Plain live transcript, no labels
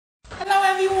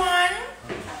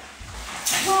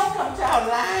welcome to our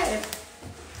live.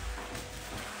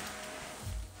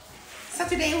 So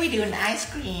today we're doing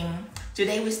ice cream.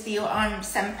 Today we're still on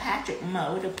St. Patrick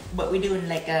mode, but we're doing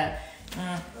like a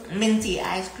minty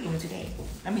ice cream today.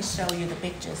 Let me show you the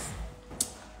pictures.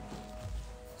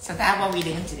 So that's what we're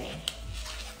doing today.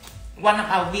 One of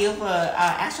our viewers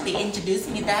actually introduced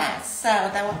me that, so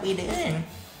that's what we're doing.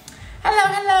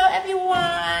 Hello, hello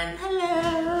everyone.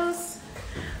 Hello.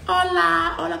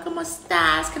 Hola, hola, ¿cómo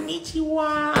estás?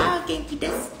 Konnichiwa. Genki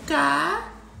desu ka?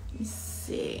 Let me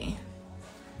see.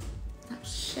 Stop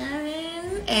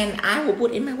sharing. And I will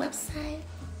put in my website.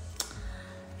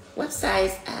 Website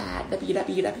is at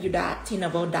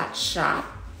www.tinavo.shop.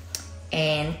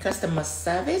 And customer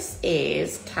service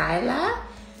is Kyla.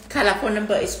 Kyla phone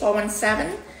number is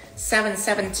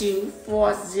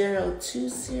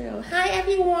 417-772-4020. Hi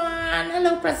everyone.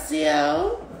 Hello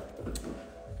Brazil.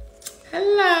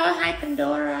 Hello. Hi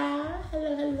Pandora.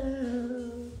 Hello,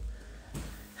 hello.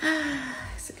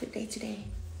 It's a good day today.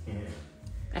 Yeah.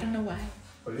 I don't know why.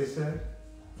 What is that?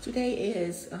 Today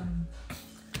is I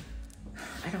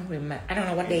don't remember. I don't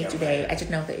know what day today. I just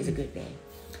know that it's a good day.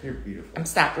 You're beautiful. I'm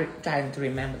trying to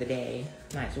remember the day.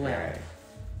 Might as well. Right.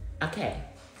 Okay,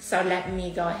 so let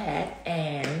me go ahead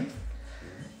and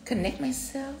connect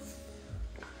myself.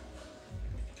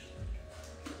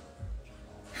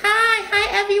 Hi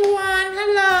everyone.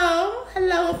 Hello.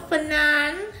 Hello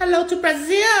Fanan. Hello to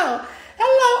Brazil.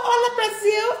 Hello, hola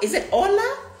Brazil. Is it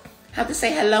hola? How to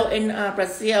say hello in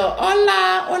Brazil?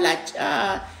 Hola, hola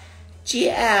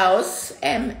GLs,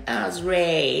 MLs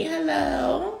Ray.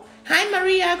 Hello. Hi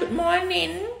Maria, good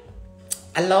morning.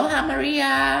 Aloha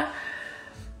Maria.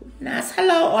 Uñas.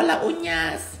 Hello, hola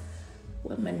Uñas.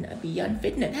 Women beyond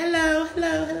fitness. Hello,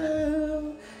 hello,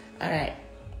 hello. All right.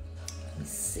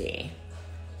 Let's see.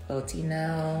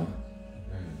 Botino.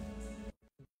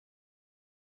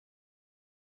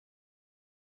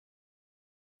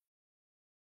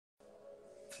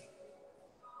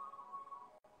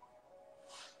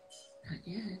 Not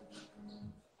yet.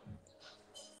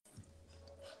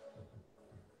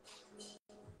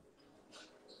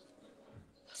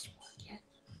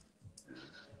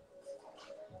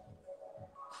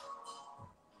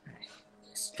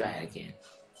 Try it again.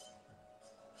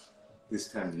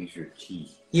 This time use your key.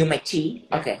 You my tea?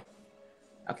 Okay.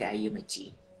 Okay, I use my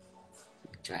tea.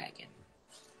 Try again.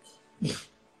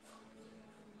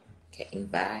 Okay,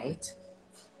 invite.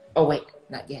 Oh wait,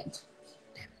 not yet.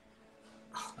 Damn.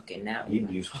 Okay, now. You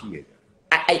didn't use key again.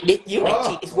 I did use my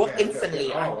tea. It's worked okay,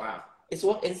 instantly. Oh wow. It's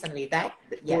worked instantly. That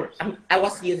yeah. Course. I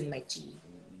was using my tea.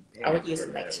 I was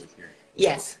using my tea.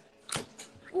 Yes.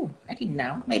 Oh, I didn't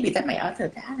know. Maybe that my other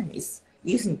talent is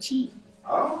using tea.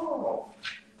 Oh.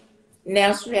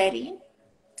 Nails ready.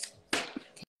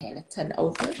 Okay, let's turn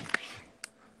over.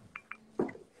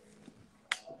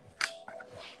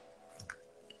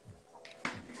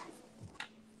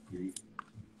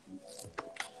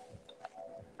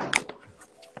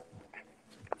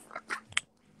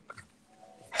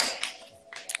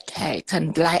 Okay,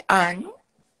 turn the light on.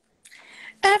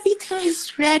 Everything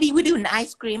is ready. We're doing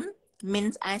ice cream,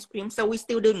 mint ice cream. So we're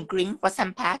still doing green for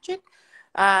St. Patrick.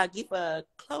 Give a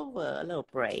Clover a little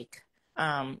break,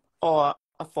 or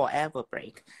a forever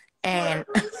break. And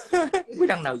we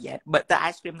don't know yet, but the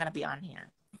ice cream gonna be on here.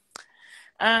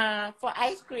 For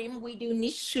ice cream, we do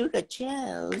need sugar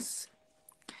gels.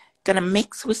 Gonna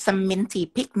mix with some minty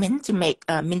pigment to make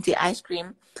minty ice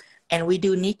cream. And we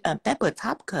do need a pepper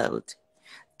top coat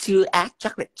to add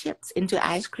chocolate chips into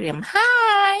ice cream.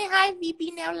 Hi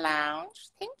VB Nail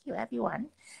Lounge. Thank you, everyone.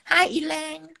 Hi,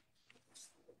 Elaine.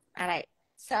 All right,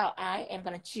 so I am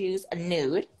gonna choose a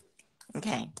nude.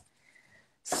 Okay,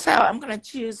 so I'm gonna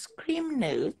choose cream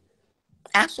nude.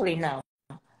 Actually, no,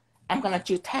 I'm gonna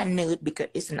choose tan nude because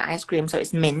it's an ice cream, so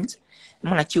it's mint. I'm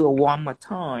gonna choose a warmer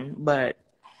tone, but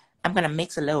I'm gonna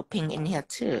mix a little pink in here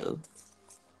too.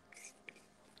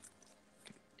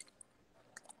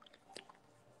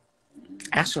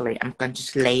 Actually, I'm going to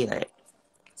just layer it.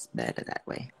 It's better that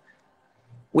way.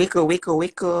 Wiggle, wiggle,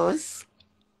 wiggles.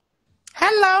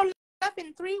 Hello,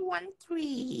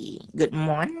 Lovin313. Good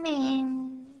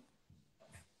morning.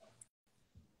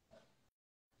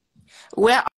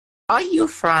 Where are you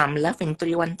from,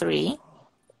 Lovin313?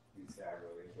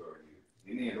 Isn't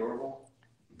he adorable?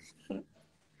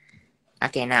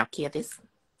 Okay, now clear this.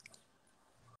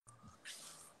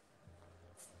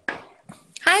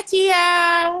 Hi,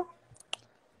 Tia.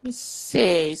 Let me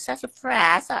see.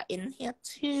 Sassafras are in here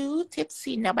too.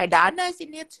 Tipsy now by Donna is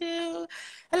in here too.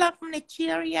 Hello from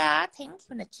Nigeria. Thank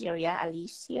you, Nigeria.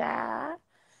 Alicia.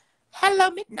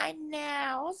 Hello, Midnight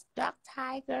Nails. Dark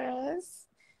Tigers.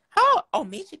 Oh,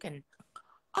 Michigan.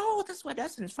 Oh, that's where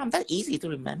Dustin's from. That's easy to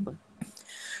remember.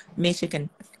 Michigan.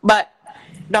 But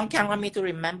don't count on me to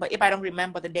remember. If I don't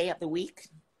remember the day of the week,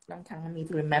 don't count on me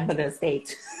to remember the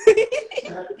state.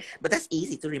 But that's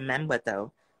easy to remember,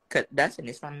 though. Because Dustin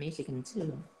is from Michigan,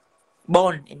 too.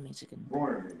 Born in Michigan.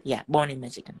 Yeah, born in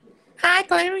Michigan. Hi,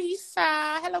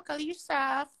 Clarissa. Hello,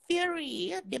 Clarissa.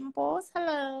 Fury. Dimples.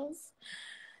 Hello.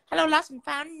 Hello, Lost and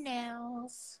Found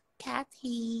Nails.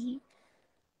 Kathy.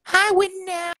 Hi, Win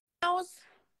Nails.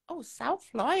 Oh, South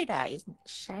Florida is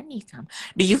shiny.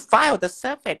 Do you file the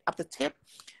surface of the tip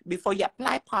before you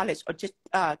apply polish or just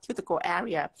cuticle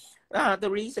area? The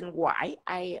reason why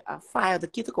I file the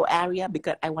cuticle area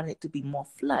because I want it to be more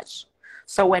flush.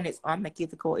 So when it's on my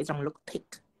cuticle, it don't look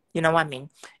thick. You know what I mean?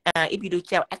 If you do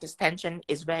gel extension,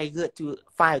 it's very good to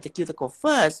file the cuticle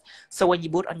first. So when you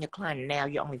put on your client nail,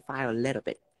 you only file a little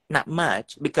bit, not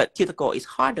much, because cuticle is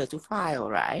harder to file,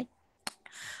 right?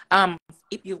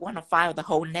 If you want to file the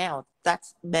whole nail,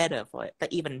 that's better for it.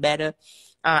 That's even better.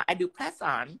 I do press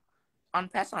on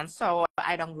press on, so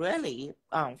I don't really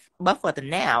buffer the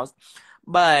nails.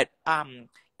 But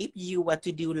if you were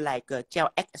to do like a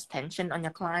gel extension on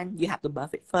your client, you have to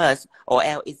buff it first, or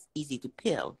else it's easy to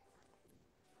peel.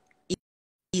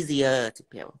 Easier to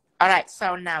peel. All right,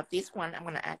 so now this one, I'm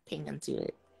gonna add pink into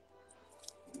it.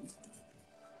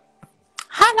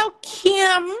 Hello,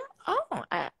 Kim. Oh,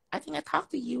 I think I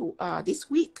talked to you this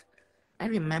week. I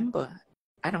remember.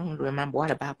 I don't remember what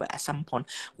about, but at some point.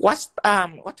 What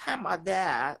time are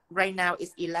there? Right now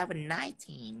it's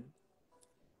 11:19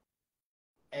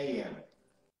 a.m.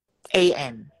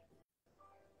 a.m.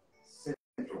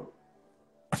 Central.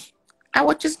 I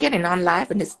was just getting on live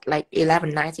and it's like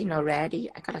 11:19 already.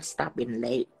 I gotta stop being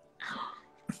late.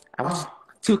 I was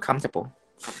too comfortable.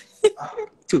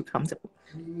 Too comfortable.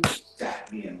 Stop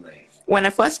being late. When I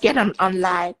first get on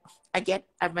live,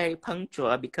 I'm very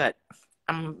punctual because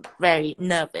I'm very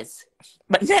nervous.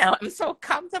 But now I'm so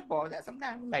comfortable that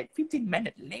sometimes I'm like 15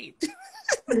 minutes late.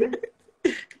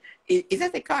 Is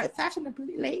that they call it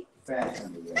fashionably late?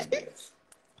 Fashionably late, yes.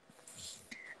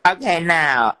 Okay,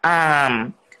 now,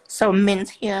 so mint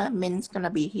here, mint's gonna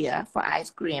be here for ice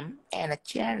cream and a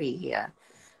cherry here.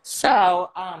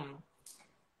 So, I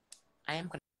am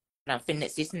gonna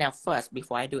finish this now first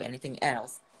before I do anything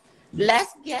else.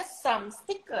 Let's get some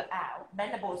sticker out,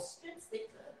 bendable strip sticker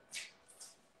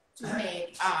to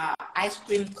make ice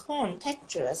cream cone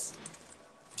textures.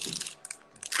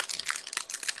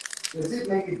 Does it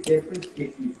make a difference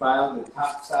if you file the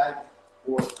top side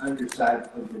or underside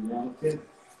of the nail tip?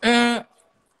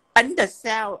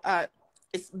 Underside,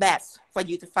 it's best for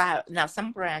you to file. Now,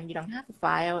 some brand you don't have to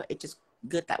file; it's just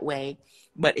good that way.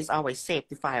 But it's always safe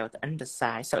to file the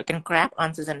underside, so it can grab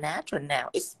onto the natural nail.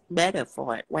 It's better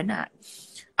for it. Why not?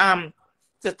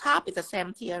 The top is the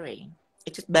same theory.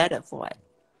 It's just better for it.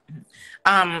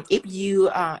 If you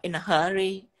are in a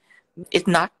hurry, it's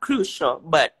not crucial,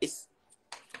 but it's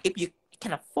if you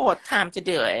can afford time to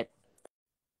do it,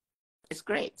 it's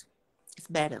great. It's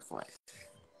better for it.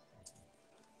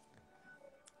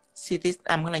 See this?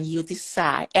 I'm gonna use this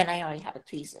side, and I already have a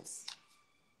tweezers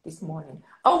this morning.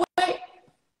 Oh wait,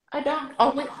 I don't.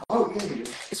 Oh wait. Oh, yeah.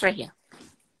 It's right here.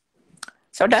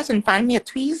 So doesn't find me a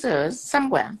tweezers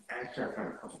somewhere. Actually, I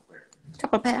found a couple pairs.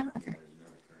 Couple pair. Okay.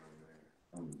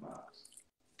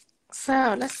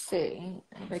 So let's see.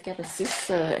 If I get a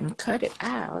scissor and cut it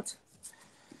out.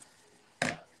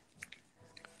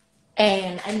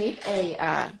 And I need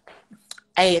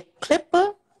a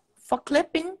clipper for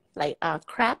clipping, like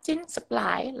crafting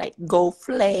supply, like gold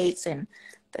flakes, and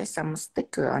there's some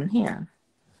sticker on here.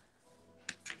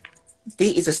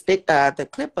 This is a stick, the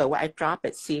clipper where I drop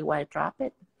it. See where I drop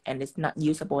it, and it's not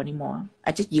usable anymore.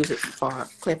 I just use it for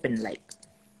clipping, like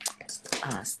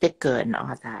sticker and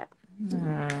all that.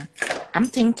 I'm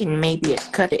thinking maybe I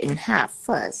cut it in half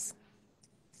first.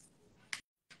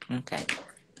 Okay.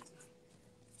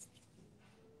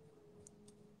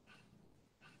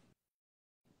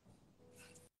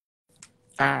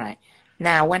 All right.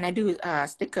 Now, when I do a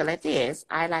sticker like this,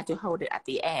 I like to hold it at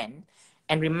the end.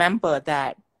 And remember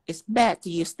that it's best to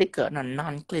use sticker on a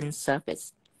non-clean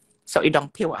surface, so it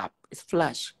don't peel up. It's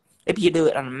flush. If you do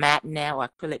it on a matte nail or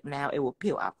acrylic nail, it will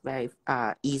peel up very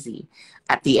easy.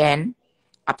 At the end,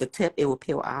 at the tip, it will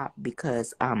peel up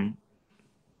because the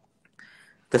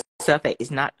surface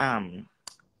is not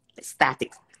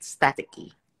staticky.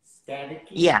 Staticky?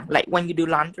 Yeah, like when you do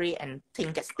laundry and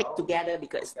things get stick together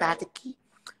because it's staticky.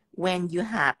 When you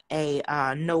have a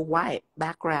no white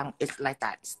background, it's like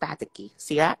that, staticky.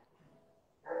 See that?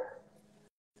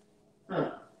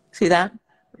 See that?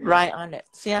 Yeah. Right on it.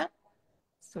 See that?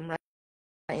 Zoom right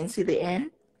and see the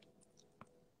end.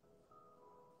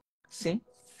 See?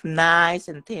 Nice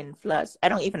and thin flush. I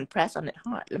don't even press on it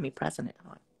hard. Let me press on it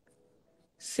hard.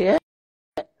 See it?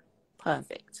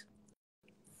 Perfect.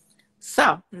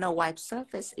 So, no wipe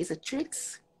surface is a trick.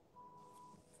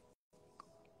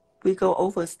 We go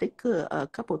over sticker a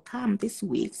couple times this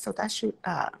week, so that should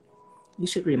you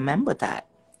should remember that.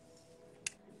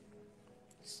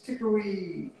 Sticker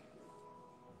week.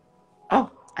 Oh,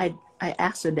 I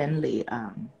accidentally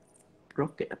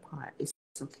broke it apart. It's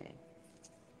okay.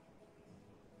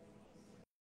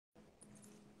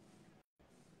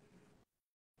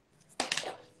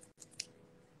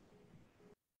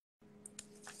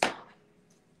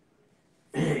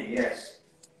 Yes.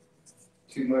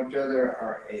 Too much other. There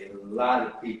are a lot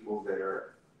of people that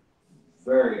are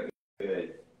very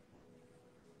good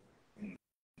and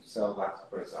sell lots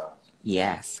of press-ons.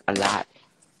 Yes, a lot.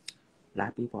 A lot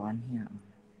of people on here.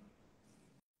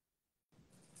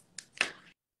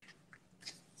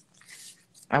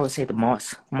 I would say the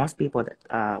most people that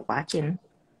are watching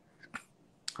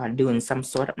are doing some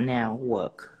sort of nail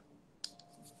work.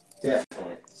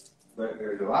 Definitely. But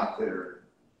there's a lot that are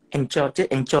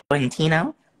enjoying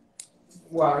Tino.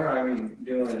 Well, no, I mean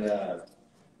doing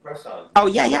press-ons. Oh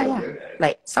yeah.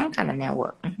 Like some kind of nail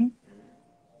work.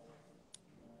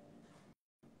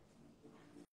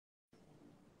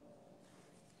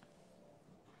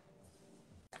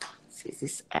 See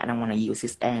this? I don't want to use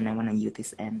this end. I want to use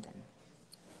this end. Then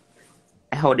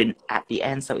I hold it at the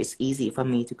end, so it's easy for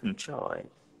me to control it.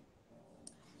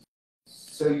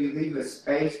 So you leave a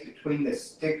space between the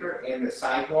sticker and the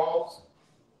sidewalls?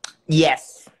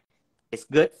 Yes, it's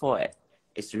good for it.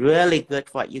 It's really good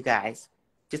for it, you guys.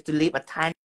 Just to leave a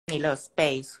tiny little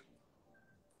space.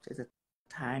 Just a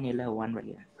tiny little one right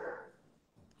here.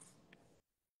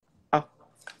 Oh,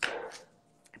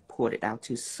 I poured it out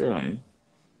too soon.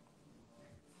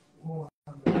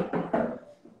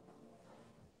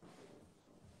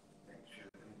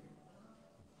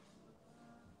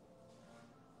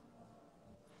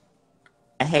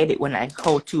 I hate it when I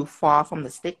hold too far from the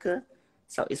sticker,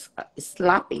 so it's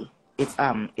sloppy. It's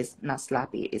not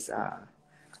sloppy. It's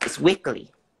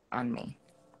wiggly on me.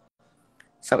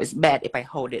 So it's bad if I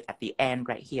hold it at the end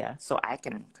right here, so I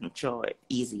can control it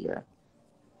easier.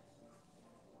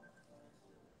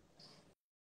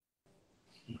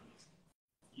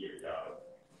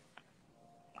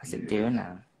 What's it doing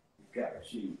now? You've got a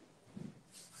sheet.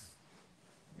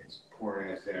 It's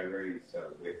pouring us down already,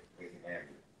 so we can have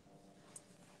it.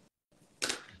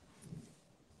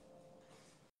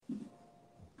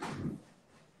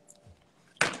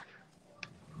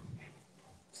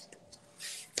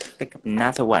 Pick up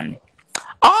another one.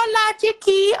 Hola,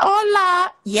 Chicky.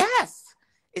 Hola. Yes,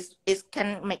 it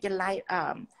can make your life.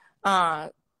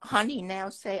 Honey now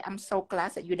say, I'm so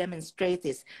glad that you demonstrate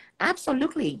this.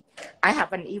 Absolutely. I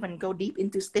haven't even go deep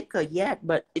into sticker yet,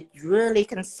 but it really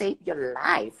can save your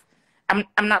life. I'm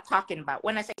not talking about,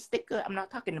 when I say sticker, I'm not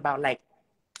talking about like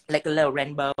a little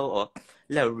rainbow or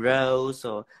little rose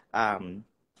or a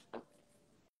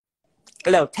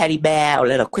little teddy bear or a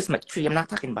little Christmas tree. I'm not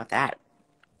talking about that.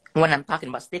 When I'm talking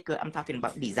about sticker, I'm talking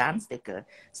about design sticker.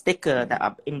 Sticker that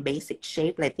are in basic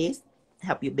shape like this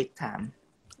help you big time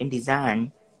in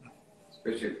design.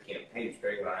 Especially if you can't paint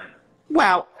straight line.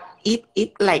 Well, if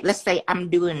like let's say I'm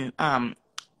doing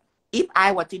if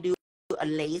I were to do a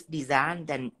lace design,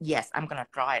 then yes, I'm gonna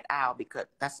draw it out because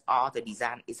that's all the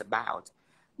design is about.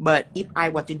 But if I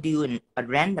were to do a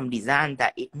random design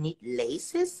that it needs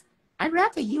laces, I'd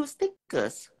rather use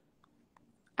stickers.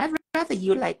 I'd rather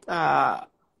use like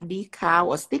decal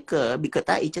or sticker because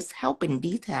that is just helping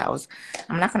details.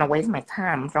 I'm not gonna waste my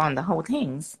time drawing the whole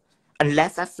things.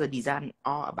 Unless that's the design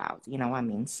all about, you know what I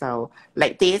mean? So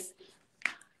like this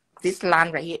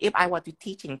line right here, if I were to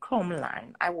teach in chrome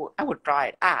line, I would draw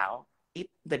it out if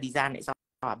the design is all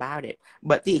about it.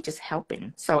 But this is just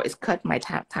helping. So it's cut my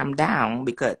time down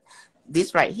because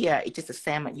this right here, it's just the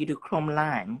same as you do chrome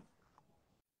line.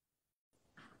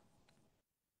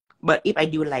 But if I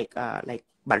do like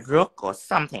baroque or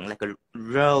something, like a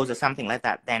rose or something like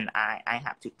that, then I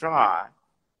have to draw.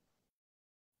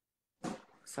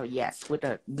 So yes, with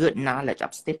a good knowledge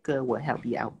of sticker will help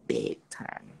you out big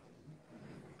time.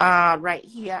 Right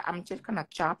here, I'm just gonna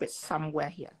chop it somewhere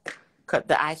here. Cause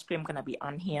the ice cream gonna be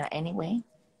on here anyway.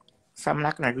 So I'm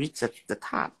not gonna reach the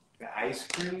top. The ice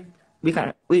cream?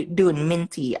 We're doing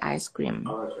minty ice cream.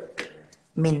 Oh, that's right.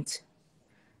 Mint.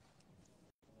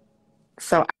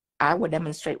 So I will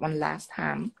demonstrate one last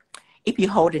time. If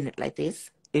you're holding it like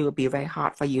this, it will be very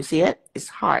hard for you. See it? It's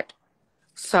hard.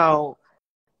 So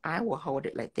I will hold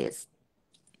it like this.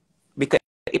 Because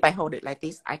if I hold it like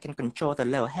this, I can control the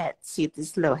little head. See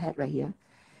this little head right here?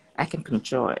 I can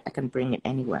control it. I can bring it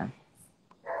anywhere.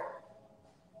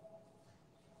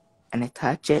 and I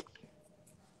touch it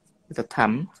with a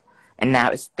thumb, and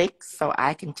now it sticks, so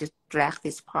I can just drag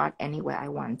this part anywhere I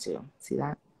want to. See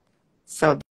that?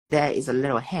 So there is a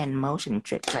little hand motion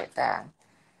trick right there,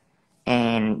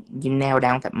 and you nail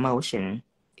down that motion,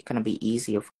 it's gonna be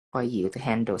easier for you to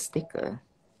handle sticker.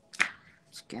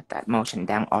 Just get that motion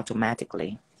down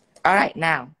automatically. All right,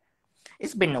 now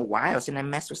it's been a while since I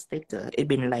messed with sticker. It's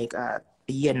been like a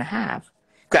year and a half.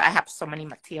 Because I have so many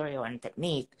material and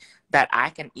technique that I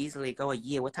can easily go a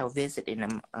year without visiting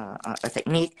a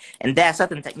technique. And there are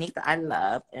certain techniques that I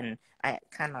love, and I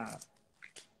kind of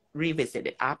revisit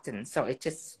it often. So it's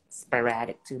just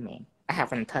sporadic to me. I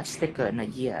haven't touched sticker in a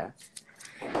year.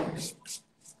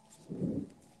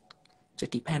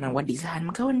 Just depend on what design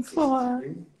I'm going for.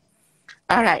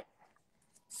 All right.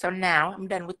 So now I'm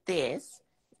done with this.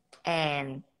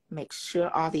 And make sure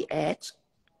all the edges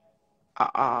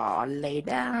are laid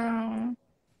down.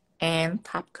 And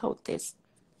top coat this.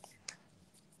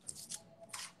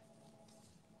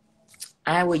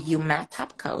 I will use my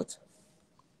top coat.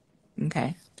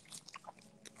 Okay.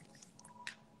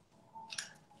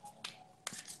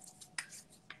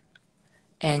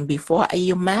 And before I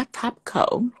use my top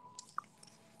coat,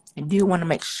 I do want to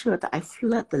make sure that I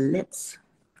flood the lips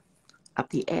of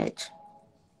the edge.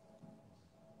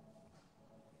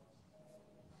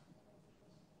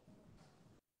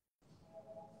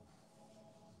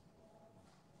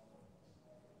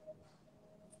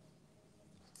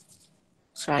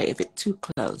 Sorry if it's too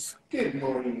close. Good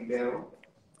morning, Bill.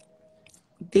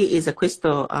 This is a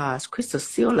crystal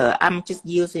sealer. I'm just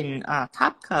using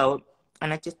top coat,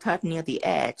 and I just touch near the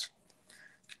edge.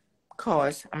 Of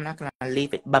course, I'm not gonna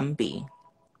leave it bumpy.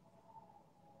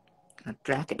 I'll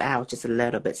drag it out just a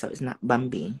little bit so it's not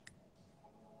bumpy.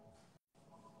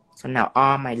 So now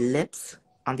all my lips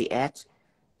on the edge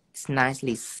is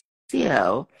nicely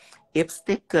sealed. If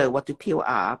sticker were to peel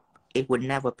up, it would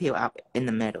never peel up in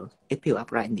the middle. It peel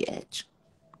up right in the edge.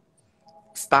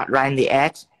 Start right in the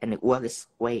edge, and it works its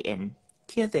way in.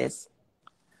 Hear this.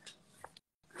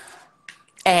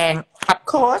 And of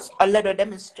course, a little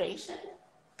demonstration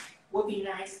would be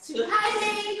nice too. Hi,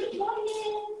 May. Good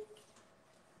morning.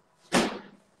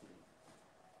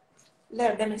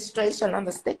 Little demonstration on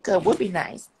the sticker would be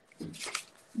nice.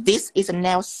 This is a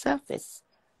nail surface.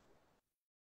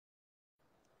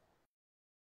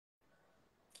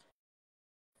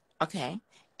 Okay,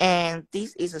 and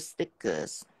this is a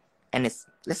stickers, and it's,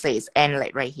 let's say it's end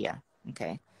like right here.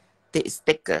 Okay, this is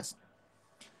stickers.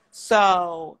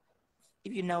 So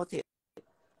if you notice,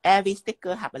 every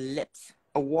sticker have a lips,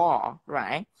 a wall,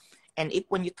 right? And if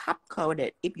when you top coat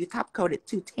it, if you top coat it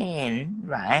too thin,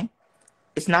 right,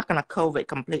 it's not gonna cover it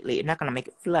completely. It's not gonna make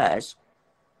it flush.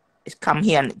 It's come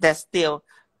here, and there's still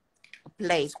a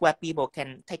place where people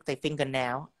can take their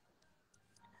fingernail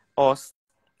or,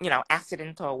 you know,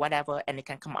 accident or whatever, and it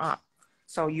can come up.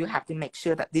 So you have to make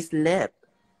sure that this lip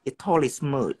is totally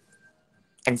smooth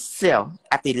and sealed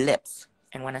at the lips.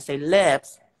 And when I say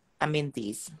lips, I mean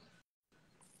these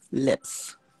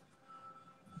lips.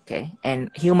 Okay,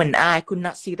 and human eye could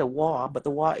not see the wall, but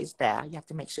the wall is there. You have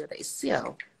to make sure that it's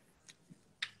sealed.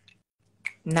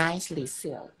 Nicely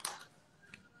sealed.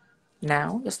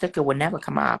 Now the sticker will never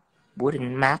come up.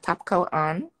 Wouldn't my top coat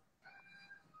on.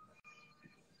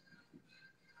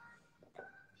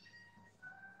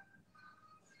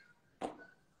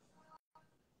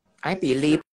 I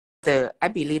believe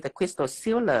the crystal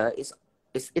sealer is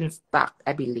in stock,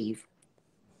 I believe.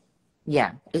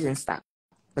 Yeah, it's in stock.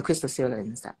 The crystal sealer is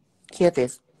in stock. Here it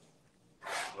is.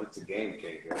 What's a game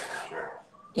changer for sure?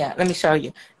 Yeah, let me show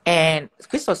you. And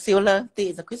crystal sealer,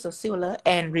 this is a crystal sealer.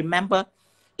 And remember,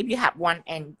 if you have one,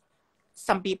 and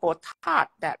some people thought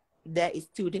that there is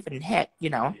two different heads, you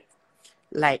know,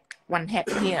 like one head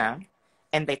here,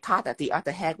 and they thought that the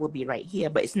other head would be right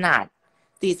here, but it's not.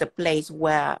 This is a place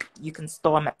where you can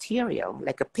store material,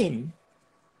 like a pin.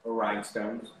 Or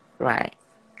rhinestones. Right.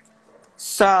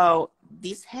 So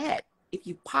this head, if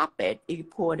you pop it, if you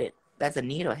pull it, that's a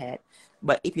needle head.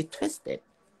 But if you twist it,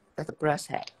 that's a brush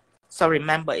head. So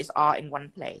remember, it's all in one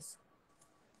place.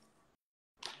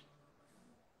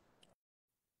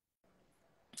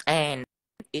 And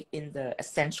it's in the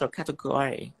essential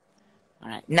category. All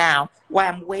right. Now,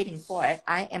 while I'm waiting for it,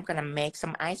 I am going to make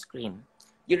some ice cream.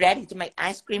 You ready to make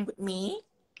ice cream with me?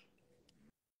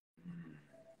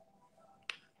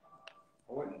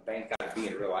 I wouldn't think that'd be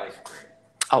a real ice cream.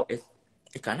 Oh, it's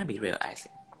going to be real ice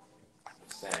cream.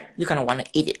 Same. You're going to want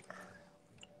to eat it.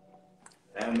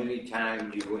 How many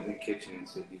times you went in the kitchen and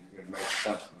said you were going to make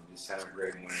something that sounded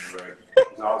great when you wrote it?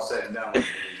 It was all said and done when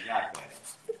you got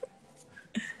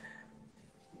that.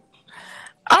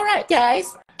 All right,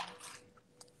 guys.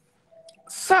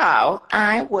 So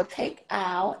I will take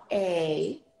out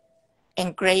a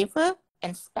engraver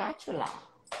and spatula.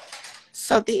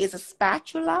 So this is a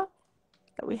spatula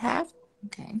that we have.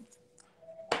 Okay.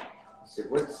 So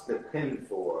what's the pen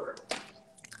for?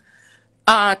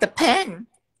 The pen.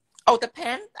 Oh, the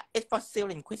pen is for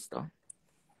sealing crystal.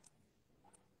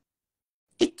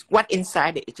 What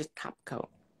inside it is just top coat.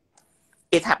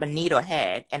 It have a needle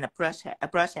head and a brush head. A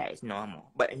brush head is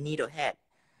normal, but a needle head,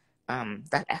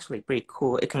 that's actually pretty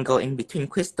cool. It can go in between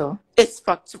crystal. It's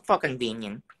for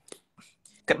convenience.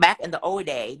 Back in the old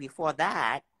day, before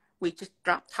that, we just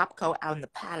drop top coat out in the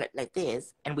palette like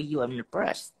this, and we use a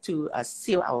brush to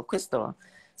seal our crystal.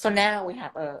 So now we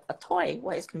have a toy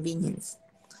where it's convenience.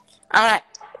 All right.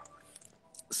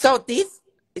 So this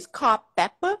is called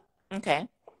pepper. Okay.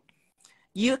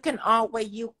 You can always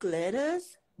use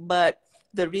glitters, but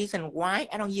the reason why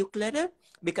I don't use glitter,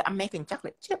 because I'm making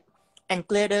chocolate chip, and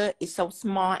glitter is so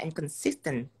small and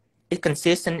consistent. It's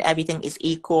consistent, everything is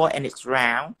equal, and it's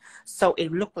round. So it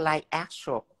looks like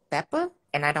actual pepper,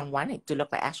 and I don't want it to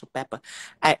look like actual pepper.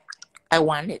 I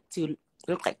want it to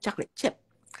look like chocolate chip.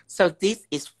 So this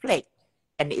is flake,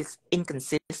 and it's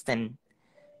inconsistent.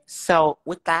 So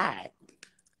with that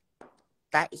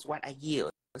is what I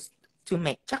use to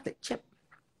make chocolate chip.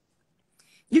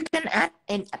 You can add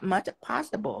in as much as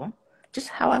possible, just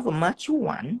however much you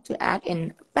want to add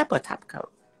in pepper top coat.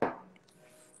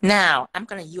 Now, I'm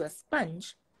going to use a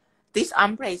sponge. This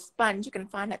ombre sponge you can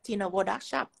find at @ttanovol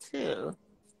shop too.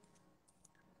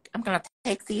 I'm going to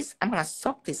take this, I'm going to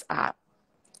soak this up.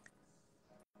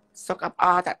 Soak up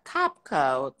all that top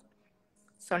coat.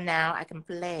 So now I can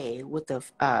play with the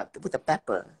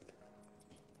pepper,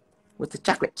 with the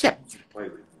chocolate chip.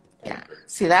 Yeah,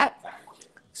 see that?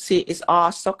 See, it's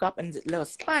all soaked up in the little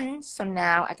sponge, so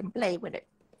now I can play with it.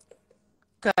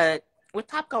 Because with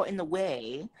top coat in the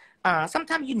way,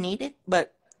 sometimes you need it,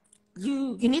 but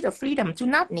you need the freedom to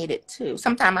not need it too.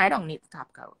 Sometimes I don't need the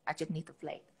top coat. I just need the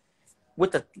flake.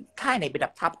 With a tiny bit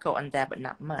of top coat on there, but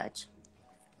not much.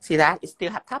 See that? It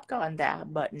still have top coat on there,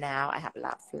 but now I have a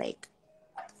lot of flake.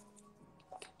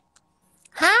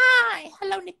 Hi!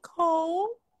 Hello,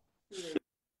 Nicole.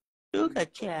 Sugar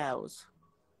gels.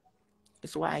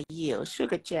 Is what I use.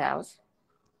 Sugar gels.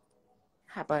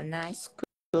 Have a nice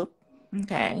scoop.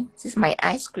 Okay. This is my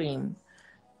ice cream.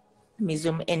 Let me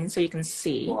zoom in so you can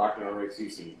see. Well, I can already see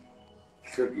some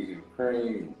cookies and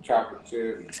cream, chocolate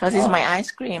chip. So this is my ice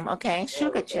cream. Okay.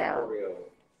 Sugar gel.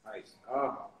 Nice.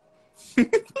 Oh.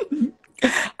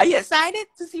 Are you excited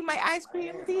to see my ice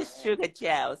cream? These sugar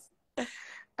gels.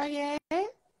 Okay.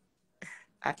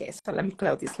 Okay. So let me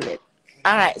close this lid.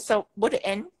 All right. So put it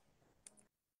in.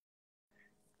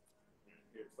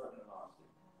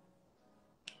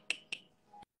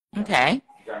 Okay.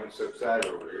 You got me so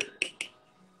excited over here.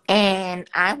 And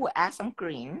I will add some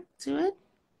green to it.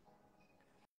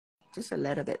 Just a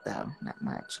little bit though, not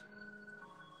much.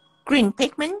 Green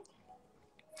pigment.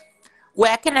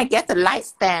 Where can I get the light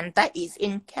stand? That is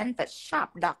in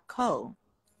canvasshop.co.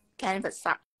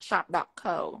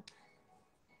 Canvasshop.co.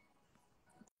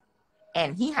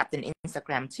 And he has an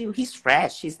Instagram too. He's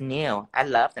fresh. He's new. I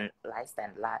love the light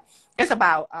stand a lot. It's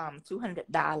about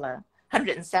 $200,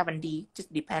 $170.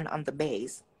 Just depend on the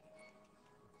base.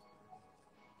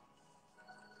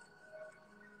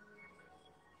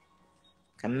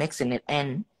 I'm mixing it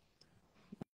in.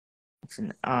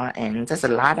 And there's a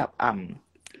lot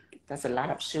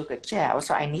of sugar gel.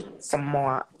 So I need some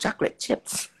more chocolate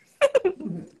chips.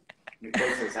 Nicole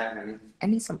says hi, honey. I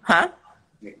need some, huh?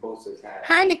 Nicole says hi.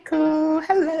 Hi, Nicole.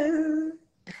 Hello.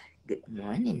 Good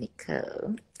morning,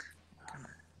 Nicole.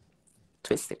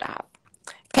 Twist it up.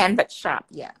 Canvas shop,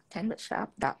 yeah.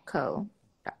 Canvasshop.co.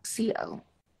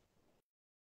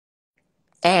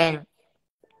 And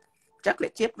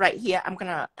chocolate chip right here, I'm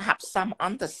gonna have some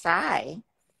on the side.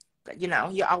 But you know,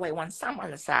 you always want some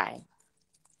on the side.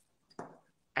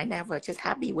 I never just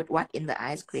happy with what in the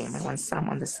ice cream. I want some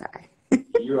on the side.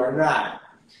 You are not.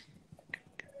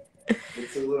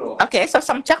 It's a little Okay, so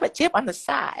some chocolate chip on the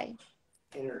side.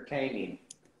 entertaining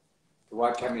to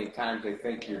watch how many times they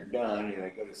think you're done and they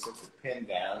go to set the pen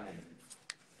down and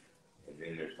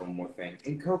then there's one more thing.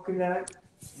 And coconut,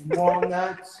 and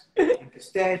walnuts, and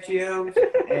pistachios,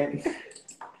 and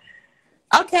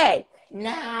Okay,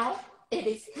 now it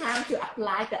is time to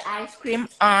apply the ice cream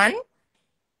on.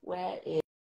 Where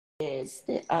is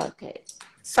it? Okay.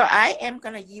 So I am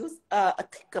going to use a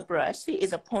thicker brush. See,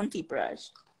 it's a pointy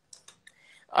brush.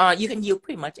 You can use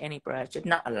pretty much any brush. It's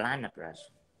not a liner brush.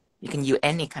 You can use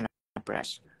any kind of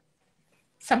brush.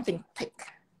 Something thick.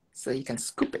 So you can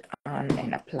scoop it on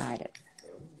and apply it.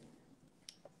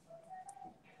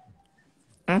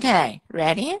 Okay,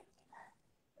 ready?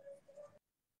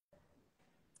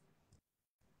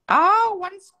 Oh,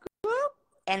 one scoop.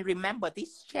 And remember,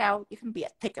 this gel, it can be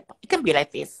as thick. It can be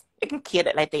like this. You can cut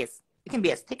it like this. It can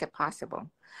be as thick as possible.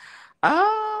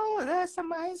 Oh, there's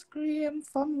some ice cream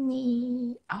for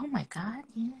me. Oh my God,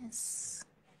 yes.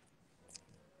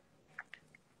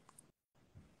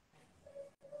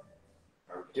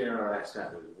 Our dinner last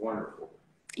night was wonderful.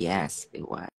 Yes, it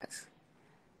was.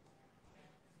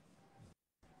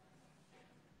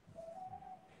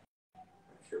 Not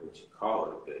sure what you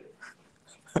call it,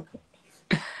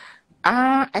 but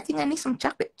I think I need some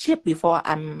chocolate chip before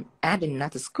I'm adding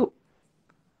another scoop.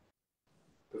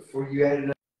 before you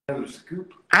add another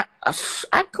scoop, I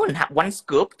couldn't have one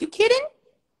scoop. You kidding?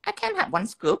 I can't have one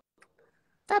scoop.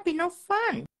 That'd be no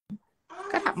fun.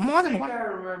 Gotta have more than one. I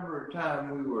remember a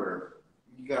time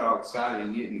you got all excited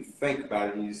and you didn't think about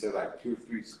it. You just said like 2 or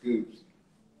 3 scoops,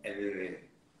 and then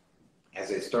as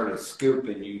they started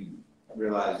scooping, you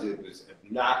realized it was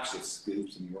obnoxious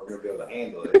scoops and you weren't gonna be able to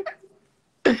handle it.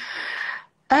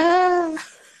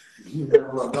 You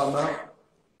remember what I'm talking about?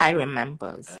 I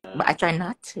remember, but I try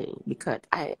not to because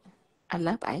I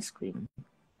love ice cream.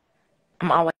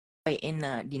 I'm always in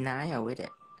denial with it.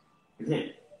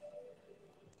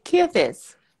 Kill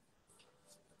this.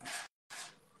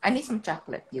 I need some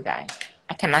chocolate, you guys.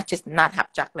 I cannot just not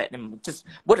have chocolate and just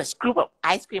put a scoop of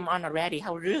ice cream on already.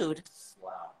 How rude.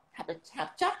 Wow. Have to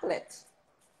have chocolate.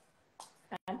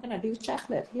 I'm gonna do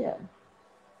chocolate here.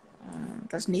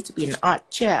 Does need to be an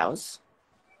art gels.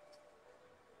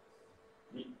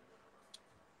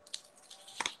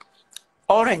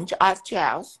 Orange art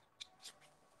gels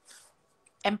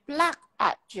and black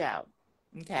art gel.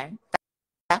 Okay,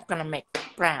 that's gonna make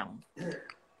brown.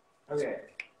 Okay.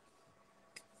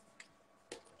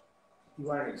 You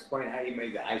want to explain how you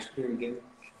made the ice cream again?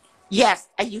 Yes,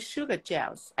 I use sugar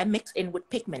gels. I mix in with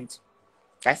pigment.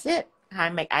 That's it. How I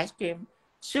make ice cream.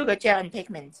 Sugar gel and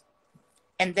pigment.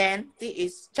 And then this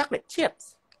is chocolate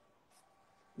chips.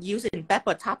 Using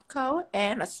pepper top coat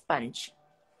and a sponge.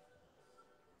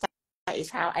 That is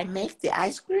how I make the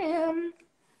ice cream.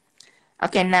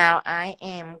 Okay, now I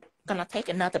am gonna take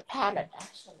another palette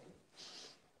actually.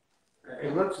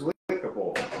 It looks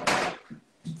lickable.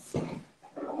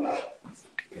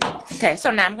 Okay,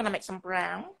 so now I'm gonna make some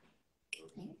brown.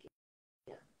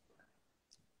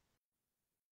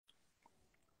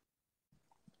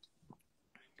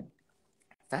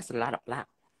 That's a lot of black.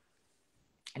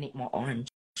 I need more orange.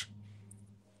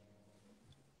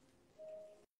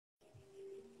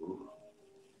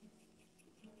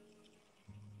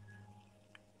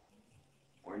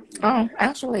 Oh,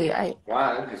 actually,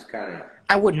 Wow, that just kind of.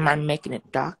 I wouldn't mind making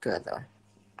it darker though.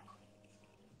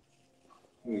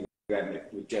 We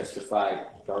justify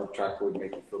dark chocolate would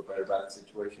make you feel better about the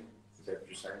situation. Is that what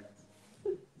you're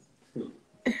saying?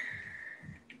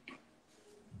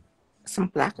 Some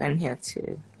black in here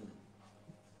too.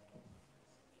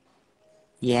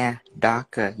 Yeah,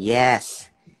 darker. Yes.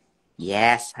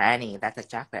 Yes, honey. That's the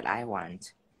chocolate I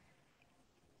want.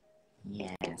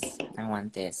 Yes, I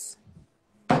want this.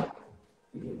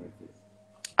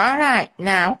 All right,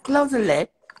 now close the lid.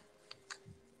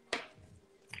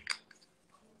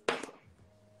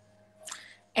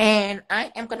 And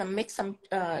I am gonna mix some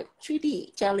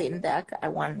 3D jelly in there. I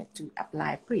want it to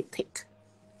apply pretty thick.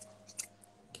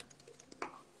 I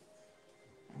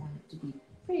want it to be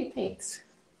pretty thick.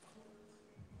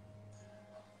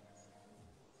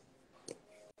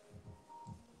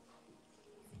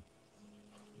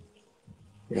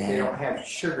 If they don't have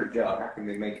sugar gel, how can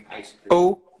they make ice cream?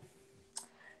 Oh,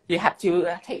 you have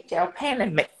to take gel pen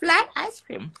and make flat ice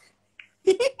cream.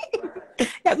 You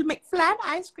have to make flat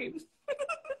ice cream.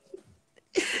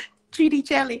 3D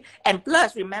jelly. And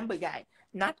plus, remember, guys,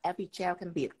 not every gel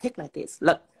can be thick like this.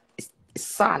 Look, it's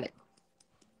solid.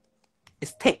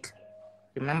 It's thick.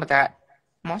 Remember that.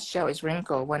 Most gel is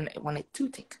wrinkled when it's too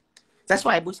thick. That's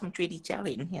why I put some 3D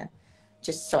jelly in here,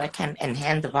 just so I can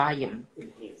enhance the volume.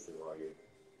 Enhance the volume.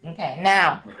 Okay,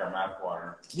 now. Make our mouth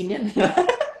water. You need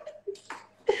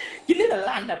a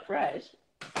liner brush.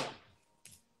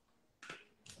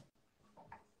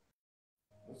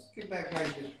 Let's get back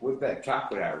and just whip that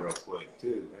chocolate out real quick,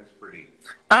 too. That's pretty.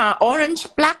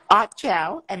 Orange black art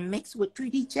gel and mix with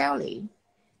 3D jelly.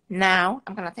 Now,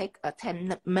 I'm going to take a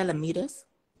 10 millimeters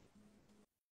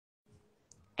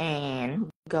and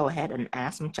go ahead and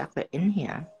add some chocolate in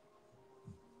here.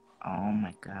 Oh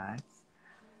my God.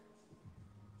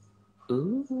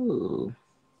 Ooh.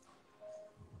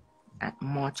 Add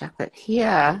more chocolate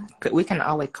here. We can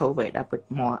always cover it up with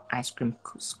more ice cream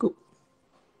scoop.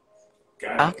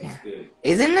 Got it. Okay.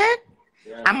 Isn't it?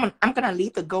 Yeah. I'm gonna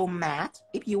leave the gold matte.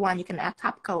 If you want, you can add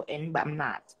top coat in, but I'm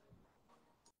not.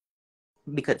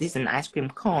 because this is an ice cream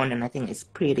cone, and I think it's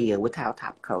prettier without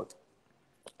top coat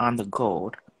on the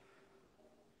gold.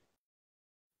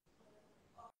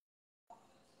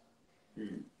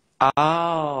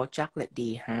 Oh,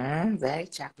 chocolatey, huh? Very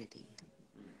chocolatey.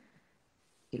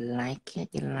 You like it?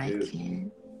 You like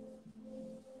it?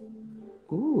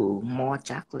 Ooh, more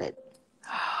chocolate.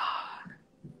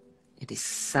 It is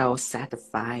so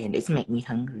satisfying. It makes me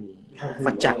hungry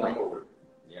for chocolate.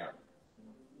 Yeah.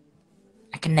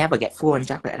 I can never get full on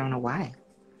chocolate. I don't know why.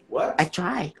 What? I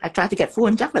tried to get full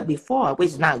on chocolate before, which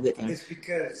is not a good thing. It's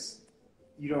because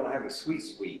you don't have a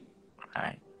sweet. All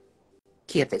right.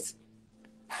 Keep this.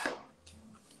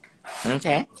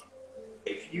 Okay.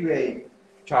 If you ate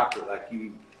chocolate like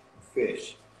you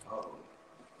fish. Oh.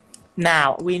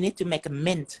 Now we need to make a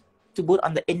mint to put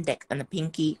on the index and the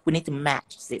pinky. We need to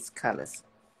match these colors.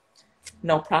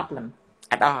 No problem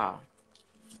at all.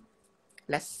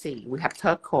 Let's see. We have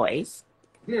turquoise.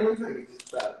 Yeah, it looks like it's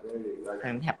just about ready. Like,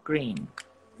 and we have green.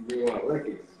 You really want to lick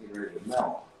it, it's getting ready to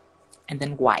melt. And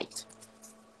then white.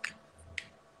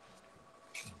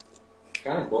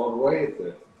 Kind of blown away at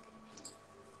the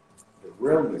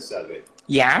realness of it.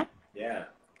 Yeah. Yeah.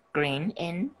 Green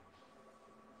in.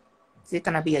 It's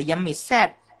gonna be a yummy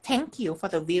set. Thank you for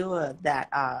the viewer that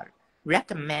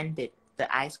recommended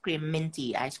the ice cream,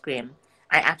 minty ice cream.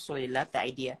 I absolutely love the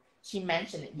idea. She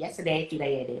mentioned it yesterday,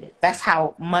 today I did it. That's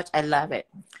how much I love it.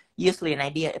 Usually an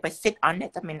idea, if I sit on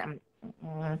it, I mean,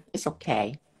 it's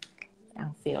okay. I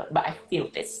don't feel it, but I feel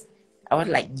this. I was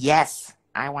like, yes,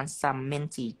 I want some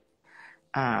minty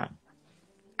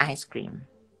ice cream.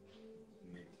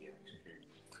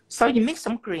 So you mix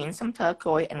some green, some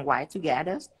turquoise, and white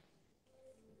together.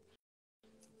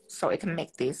 So it can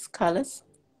make these colors.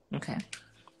 Okay.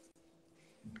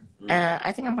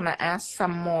 I think I'm gonna add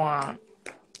some more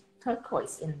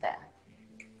turquoise in there,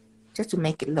 just to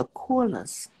make it look cooler.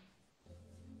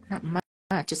 Not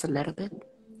much, just a little bit.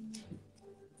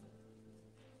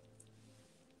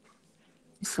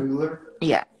 Cooler?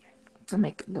 Yeah, to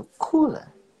make it look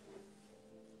cooler.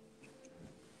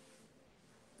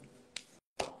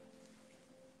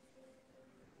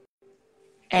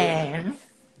 And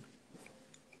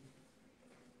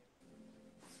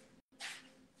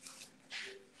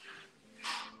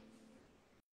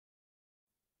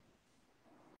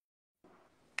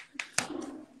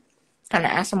gonna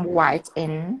add some white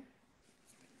in.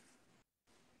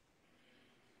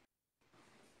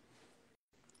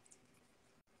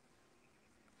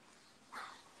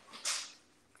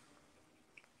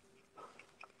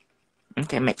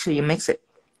 Okay, make sure you mix it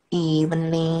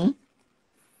evenly,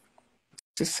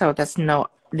 just so there's no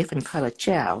different color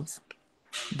gels.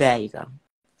 There you go.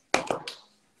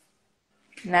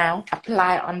 Now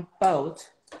apply on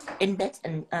both index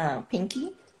and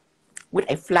pinky with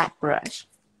a flat brush.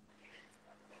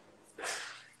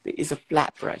 This is a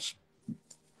flat brush.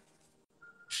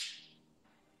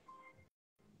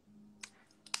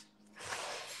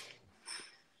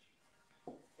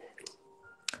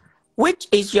 Which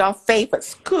is your favorite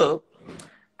scoop?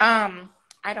 I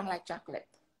don't like chocolate.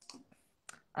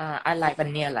 I like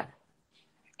vanilla,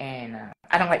 and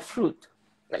I don't like fruit,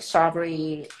 like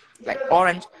strawberry, like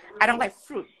orange. I don't like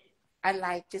fruit. I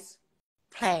like just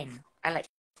plain. I like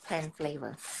plain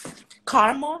flavor.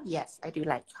 Caramel, yes, I do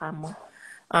like caramel.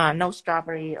 No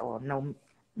strawberry or no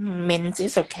mint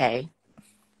is okay.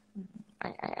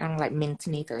 I don't like mint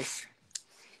neither.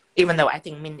 Even though I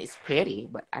think mint is pretty,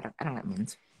 but I don't like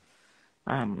mint.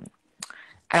 I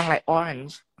don't like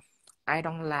orange. I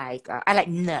don't like. I like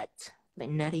nut, like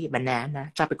nutty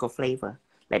banana, tropical flavor,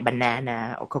 like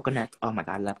banana or coconut. Oh my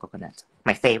god, I love coconut.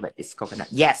 My favorite is coconut.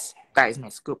 Yes, that is my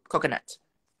scoop. Coconut.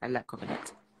 I love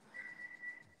coconut.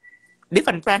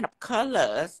 Different brand of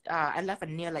colors. I love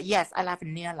vanilla. Yes, I love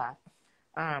vanilla.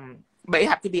 But it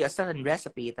have to be a certain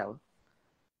recipe though.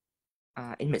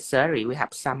 In Missouri, we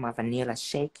have some vanilla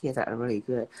shake here that are really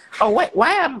good. Oh wait,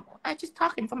 why am I just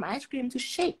talking from ice cream to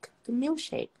shake, to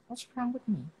milkshake? What's wrong with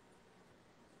me?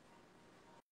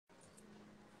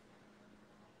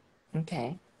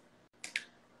 Okay.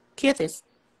 Here it is.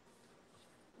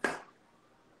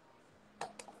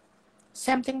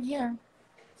 Same thing here.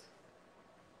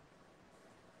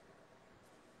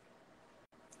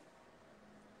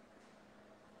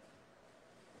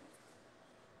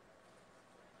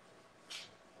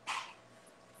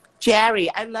 Cherry.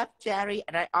 I love cherry,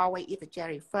 and I always eat the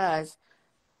cherry first.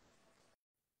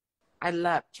 I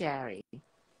love cherry.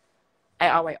 I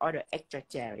always order extra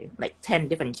cherry, like 10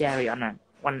 different cherry on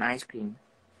one ice cream.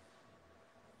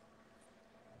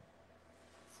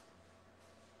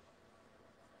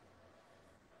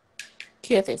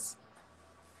 Here it is.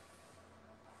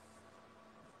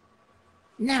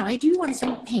 Now I do want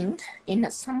some pink in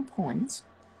at some point.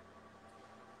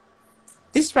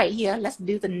 This right here, let's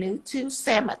do the nude too.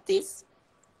 Same as this.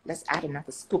 Let's add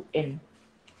another scoop in.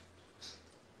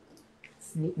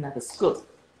 Let's need another scoop.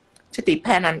 To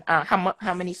depend on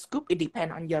how many scoop, it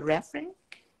depends on your reference.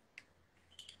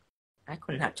 I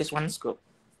couldn't have just one scoop.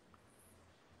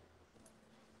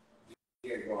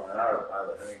 Yeah, going out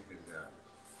of the thing because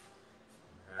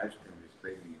ice cream is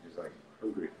basically just like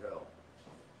hungry as hell.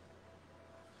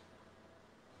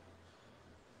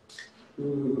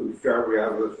 Ooh, strawberry, I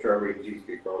love strawberry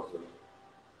cheesecake also.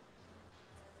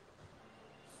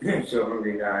 I'm so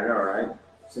hungry now, I know, right?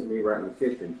 Sent me right in the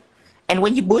kitchen. And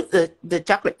when you put the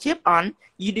chocolate chip on,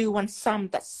 you do want some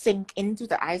that sink into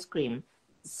the ice cream.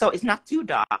 So it's not too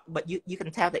dark, but you can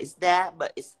tell that it's there,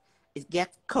 but it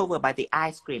gets covered by the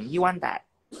ice cream. You want that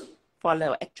for a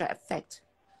little extra effect.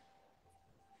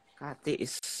 God, this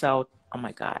is so, oh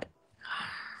my God.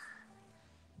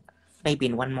 Maybe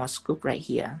in one more scoop right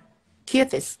here. Hear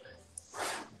this.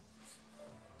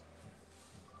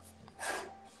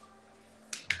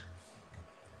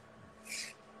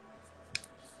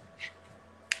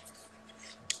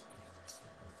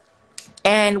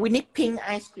 And we need pink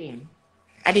ice cream.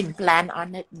 I didn't plan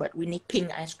on it, but we need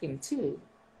pink ice cream too.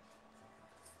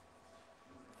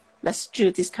 Let's do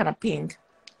this kind of pink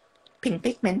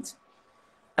pigment.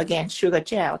 Again, sugar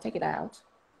gel, take it out.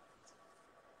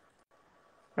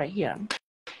 Right here.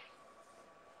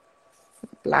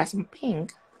 Apply some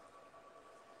pink.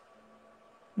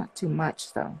 Not too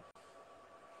much though.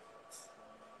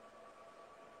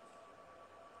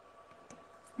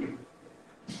 I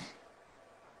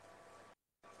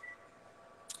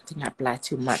think I apply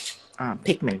too much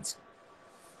pigment.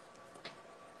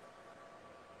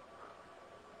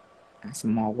 Add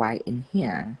some more white in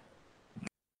here.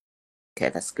 Okay,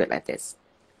 that's good like this.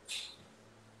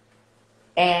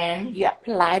 And you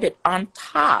applied it on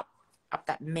top of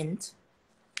that mint.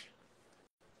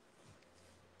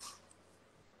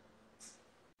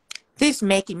 This is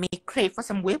making me crave for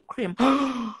some whipped cream.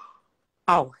 Oh,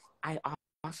 I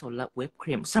also love whipped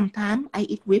cream. Sometimes I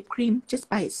eat whipped cream just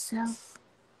by itself.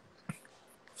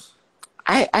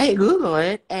 I Google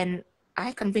it and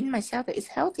I convince myself that it's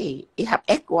healthy. It have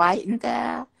egg white in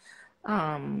there.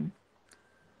 I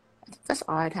think that's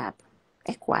all it have.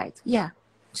 Egg white, yeah.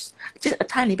 Just a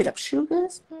tiny bit of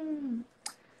sugars.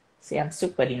 See, I'm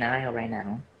super denial right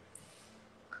now.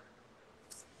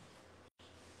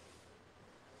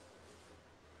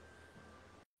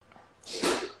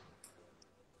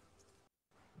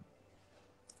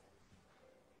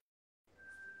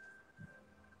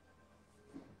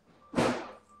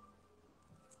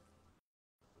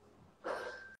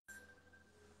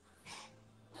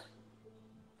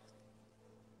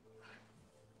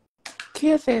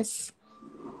 Hear this.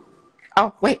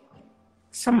 Oh, wait.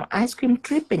 Some ice cream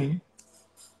dripping.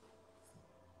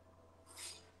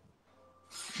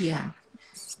 Yeah,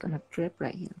 it's gonna drip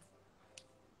right here.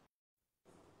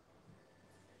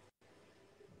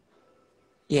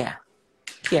 Yeah,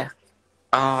 yeah.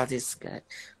 Oh, this is good.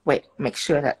 Wait, make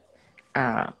sure that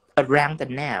around the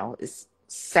nail is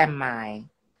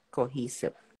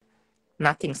semi-cohesive.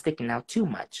 Nothing sticking out too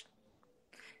much.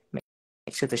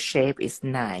 Make sure the shape is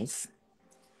nice.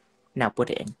 Now put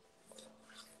it in.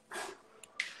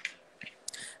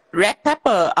 Red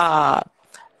pepper,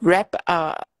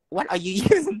 what are you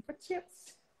using for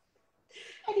chips?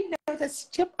 I didn't know there's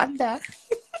chip on there.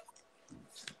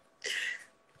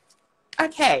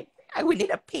 Okay, I will need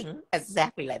a pink,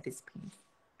 exactly like this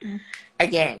pink.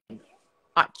 Again,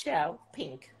 art gel,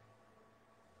 pink.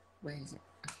 Where is it?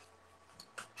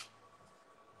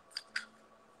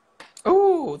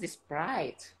 Oh, this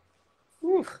bright.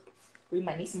 Ooh, we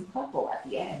might need some purple at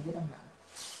the end, we don't know.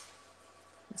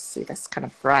 Let's see, that's kind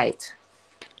of bright.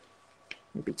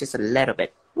 Maybe just a little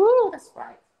bit. Ooh, that's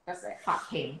bright. That's a hot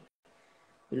pink.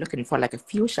 We're looking for like a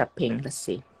fuchsia pink. Let's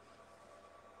see.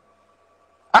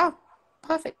 Oh,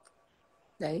 perfect.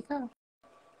 There you go.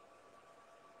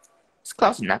 It's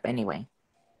close enough anyway.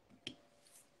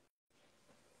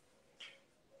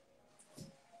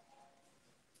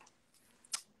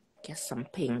 Get some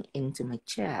pink into my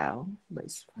gel, but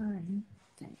it's fine.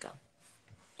 There you go.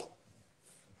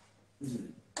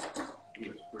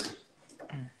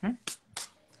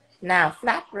 Now,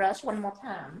 flat brush one more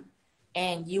time.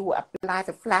 And you will apply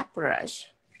the flat brush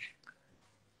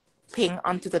pink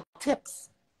onto the tips.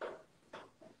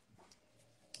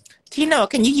 Tino,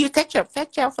 can you use texture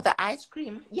effect gel for the ice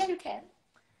cream? Yeah, you can.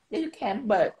 Yeah, you can,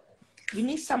 but you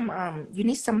need some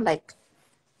like,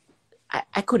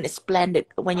 I couldn't explain it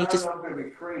when you just. I don't know if it'll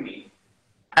be creamy.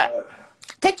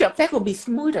 Texture effect will be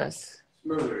smoother.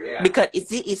 Smoother, yeah. Because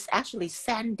it's actually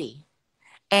sandy.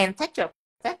 And texture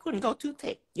effect couldn't go too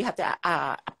thick. You have to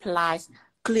apply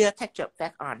clear texture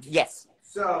effect on. Yes.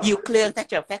 So you clear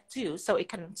texture effect too, so it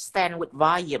can stand with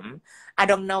volume. I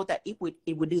don't know that it would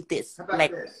do this. How about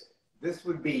like this? This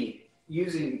would be,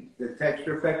 using the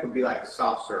texture effect would be like a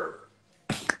soft serve.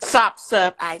 soft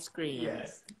serve ice cream.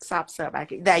 Yes. Soft serve ice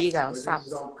cream. There you go. This Soft.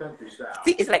 is all country style.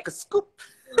 See, it's like a scoop.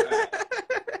 Right.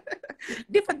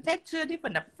 Different texture,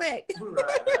 different effect. Right.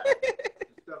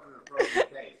 Stuff in a frozen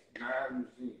case.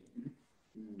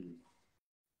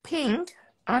 Pink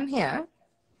on here.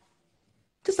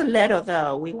 Just a little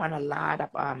though. We want a lot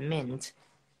of mint.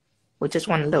 We just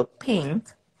want a little pink.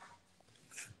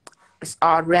 It's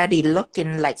already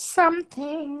looking like some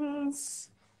things.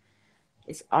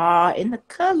 It's all in the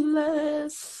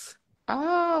colors.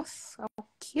 Oh, so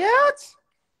cute.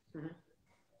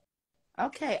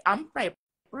 Okay, ombre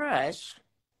brush.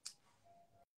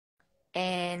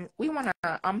 And we want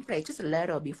to ombre just a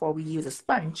little before we use a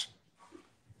sponge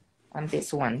on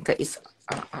this one, because it's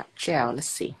gel. Let's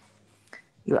see.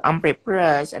 Your ombre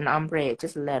brush and ombre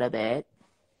just a little bit.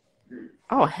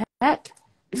 Oh, heck.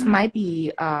 This might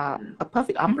be a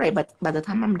perfect ombre, but by the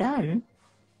time I'm done.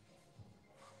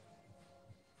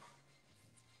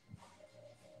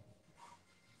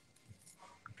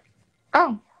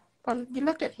 Oh, well, you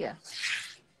looked at here.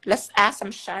 Let's add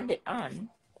some shine it on.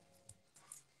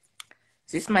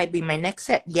 This might be my next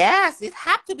set. Yes, it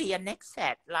have to be a next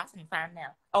set. Lost and found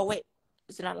now. Oh, wait.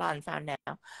 It's not lost and found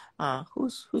now. Who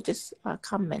just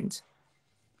comment?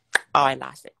 Oh, I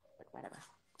lost it. But whatever.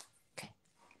 Okay.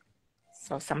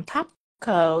 So some top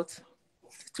coat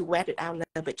to wet it out a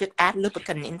little bit. Just add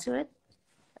lubricant into it.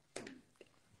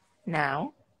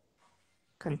 Now,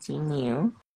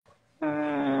 continue.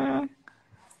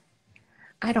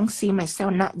 I don't see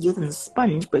myself not using the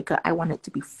sponge because I want it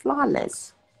to be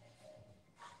flawless.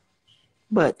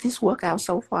 But this worked out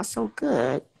so far so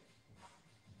good.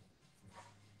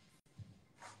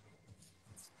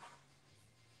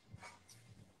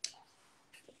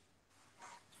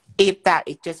 If that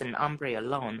is just an ombre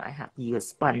alone, I have to use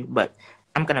sponge. But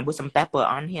I'm going to put some pepper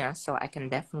on here so I can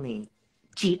definitely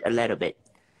cheat a little bit.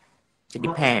 It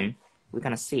depends. We're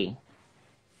going to see.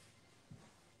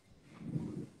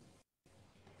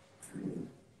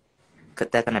 Because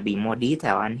there's going to be more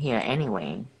detail on here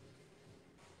anyway.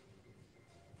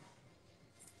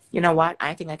 You know what?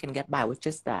 I think I can get by with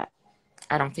just that.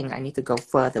 I don't think I need to go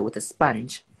further with a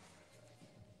sponge.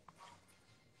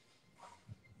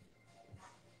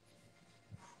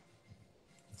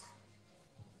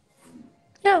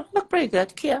 Yeah, look pretty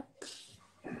good, Kia.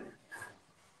 You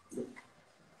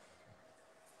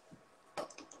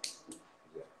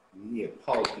need a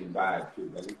Neapolitan vibe too,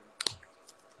 buddy.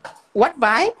 What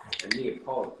vibe? A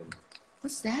Neapolitan.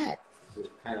 What's that? It's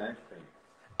kind of ice cream.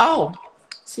 Oh,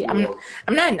 see, I'm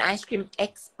not an ice cream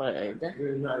expert.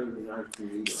 You're not even ice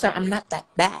cream either. So I'm not that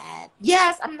bad.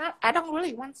 Yes, I'm not. I don't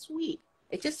really want sweet.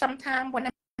 It's just sometimes when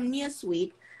I'm near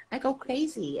sweet, I go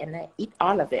crazy and I eat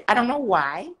all of it. I don't know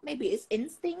why. Maybe it's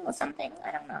instinct or something.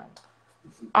 I don't know.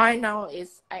 All I know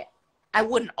is I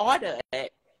wouldn't order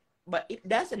it, but if it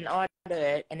doesn't order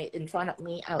it and it's in front of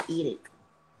me, I'll eat it.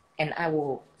 And I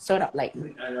will sort of like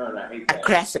I know, and I hate that.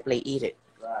 aggressively eat it.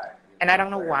 Right. And I don't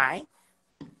know why.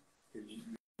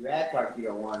 You act like you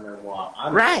don't want no more.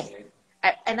 I'm right.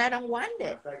 And I don't want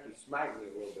it. In fact, you smack me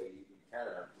a little bit. You can kind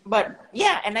of. But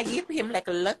yeah, and I give him like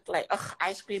a look like, ugh,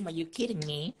 ice cream, are you kidding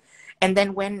me? And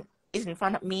then when it's in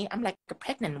front of me, I'm like a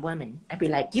pregnant woman. I'd be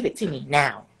like, give it to me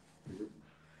now.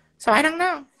 So I don't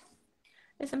know.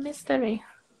 It's a mystery.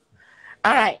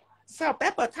 All right. So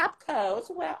pepper top coats,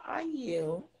 where are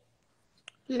you?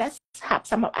 Let's have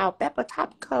some of our pepper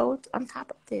top coat on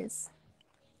top of this.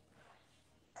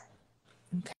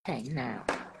 Okay, now.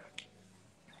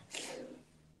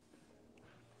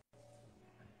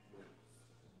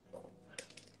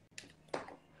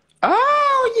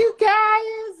 Oh, you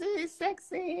guys, it's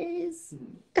sexy.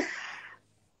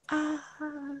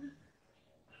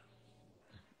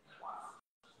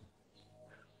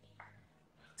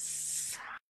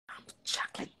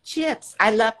 Chocolate chips.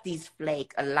 I love these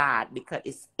flakes a lot because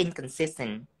it's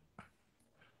inconsistent.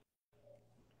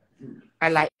 I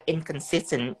like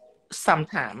inconsistent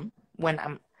sometimes when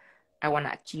I want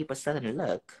to achieve a certain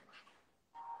look.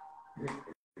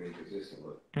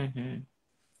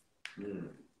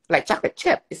 Like chocolate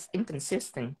chip is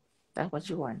inconsistent. That's what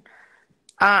you want.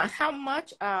 How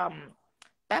much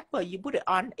pepper you put it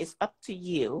on is up to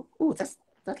you. Ooh, that's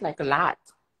like a lot.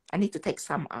 I need to take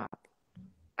some up.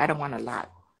 I don't want a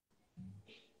lot.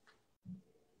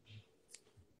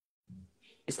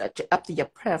 It's up to your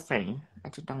preference. I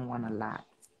just don't want a lot.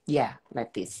 Yeah,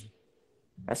 like this.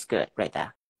 That's good right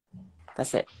there.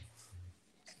 That's it.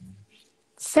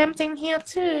 Same thing here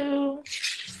too.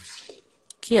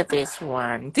 Here, this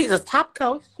one. This is a top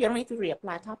coat. You don't need to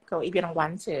reapply top coat if you don't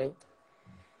want to.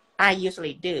 I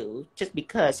usually do, just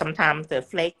because sometimes the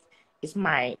flake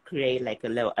might create like a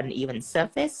little uneven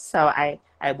surface. So I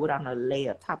put on a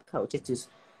layer of top coat just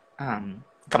to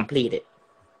complete it.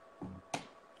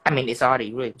 I mean, it's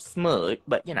already really smooth,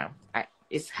 but you know,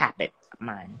 it's habit of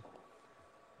mine.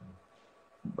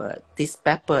 But this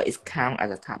pepper is count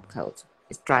as a top coat.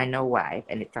 It's dry no wipe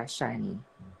and it's dry shiny.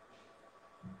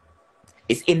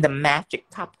 It's in the magic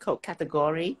top coat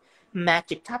category.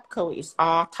 Magic top coat is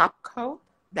all top coat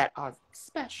that are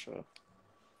special,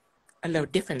 a little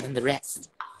different than the rest.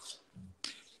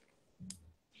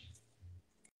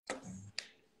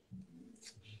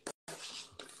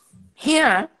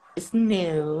 Here is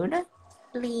nude,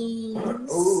 please.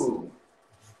 Ooh.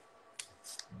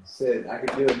 Said I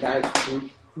could do a nice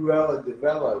Cruella de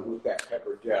Vella with that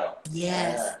pepper gel.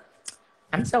 Yes.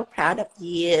 I'm so proud of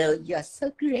you. You're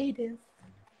so creative.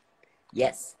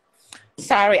 Yes.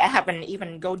 Sorry, I haven't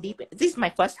even go deep. This is my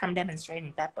first time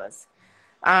demonstrating peppers.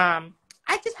 I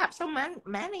just have so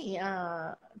many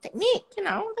technique, you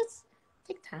know. Let's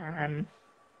take time.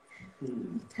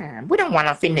 We don't want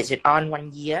to finish it all in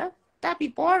 1 year. That'd be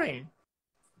boring.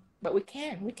 But we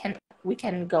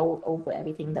can go over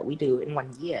everything that we do in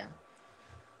 1 year.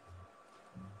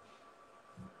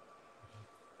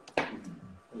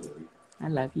 I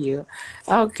love you.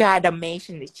 Oh God,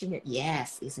 amazing.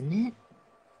 Yes, isn't it?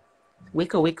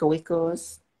 Wiggle, wiggle,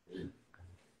 wiggles.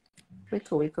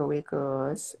 Wiggle, wiggle,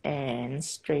 wiggles. And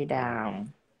straight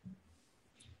down.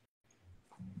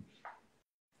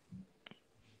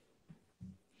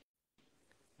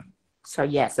 So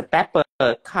yes, the pepper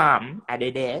come as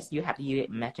it is. You have to use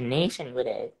imagination with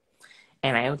it.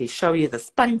 And I already show you the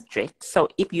sponge trick. So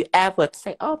if you ever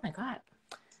say, oh my God,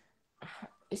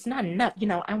 it's not enough, you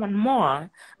know, I want more.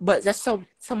 But there's so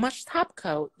much top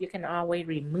coat, you can always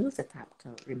remove the top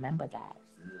coat. Remember that.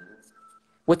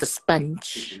 With the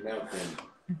sponge.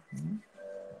 Mm-hmm.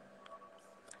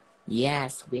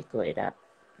 Yes, wiggle it up.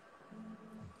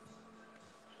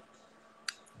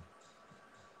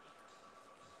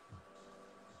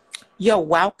 You're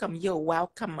welcome. You're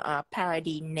welcome,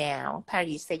 Parody now.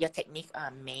 Parody say your technique are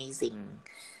amazing.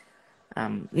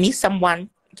 Need someone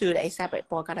to do the ASAP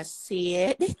report. Gotta see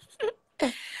it. We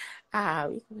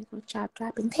go job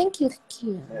clapping. Thank you. Thank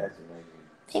you. That's amazing.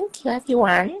 Thank you,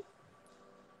 everyone.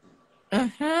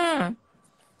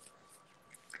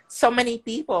 So many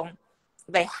people,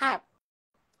 they have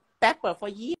pepper for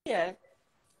years,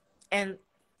 and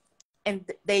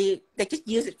they just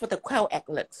use it for the quail egg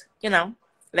looks, you know,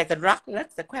 like the rock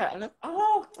looks, the quail egg looks.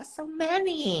 Oh, there's so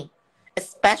many,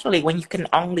 especially when you can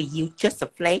only use just a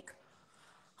flake.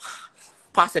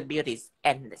 Possibilities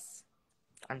endless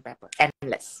on pepper,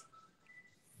 endless.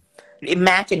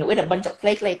 Imagine with a bunch of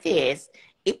flakes like this,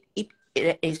 if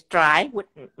it is dry with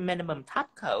minimum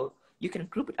top coat, you can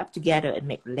group it up together and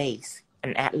make lace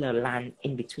and add a little line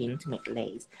in between to make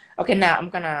lace. Okay, now I'm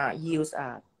gonna use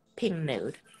a pink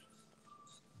nude.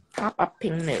 Top up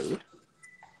pink nude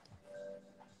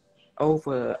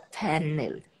over tan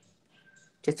nude,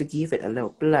 just to give it a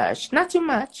little blush. Not too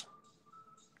much,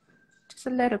 just a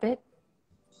little bit.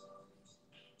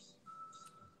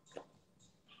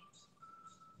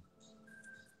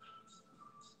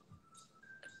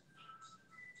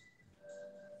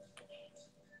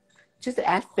 Just to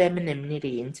add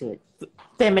femininity into it.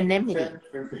 Femininity.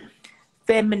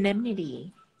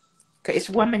 Because it's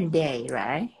Woman Day,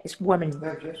 right? It's Woman.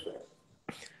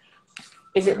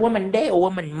 Is it Woman Day or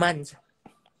Woman Month?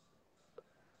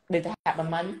 Did they have a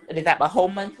month? Did they have a whole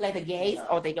month like the gays?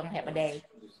 Or they don't have a day?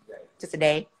 Just a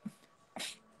day?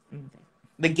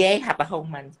 The gay have a whole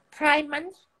month. Pride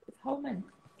month? It's a whole month.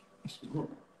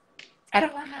 I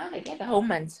don't know how they get the whole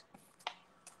month.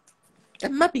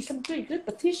 There must be some pretty good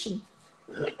petition.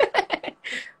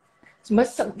 Some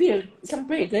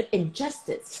pretty good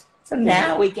injustice. So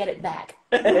now we get it back.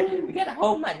 We get a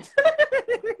whole month.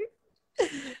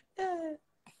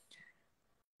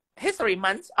 History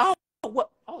month. Oh,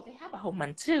 they have a whole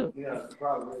month too. Yeah, the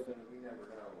problem is that we never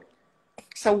know.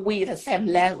 So we the same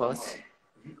levels.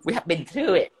 We have been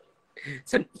through it.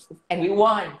 So and we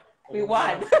won. We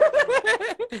won.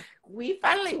 We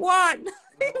finally won.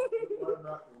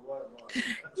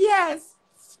 Yes.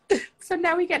 So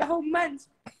now we get a whole month.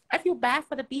 I feel bad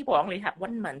for the people who only have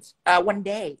 1 month, 1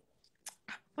 day.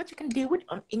 What you can do with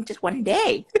in just 1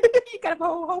 day? You got a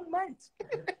whole month.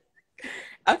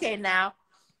 Okay, now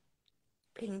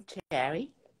pink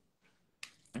cherry.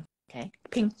 Okay,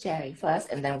 pink cherry first,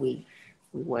 and then we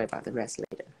We worry about the rest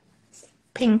later.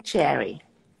 Pink cherry.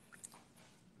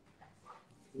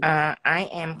 I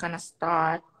am gonna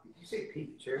start. Did you say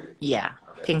pink cherry? Yeah,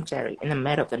 okay. Pink cherry in the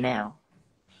middle of the nail.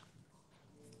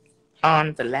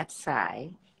 On the left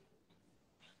side,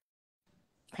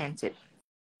 painted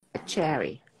a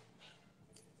cherry.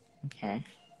 Okay.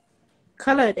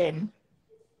 Color it in.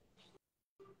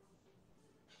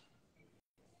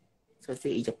 So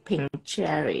see, it's a pink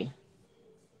cherry.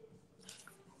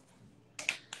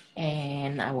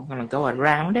 And I'm gonna go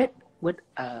around it with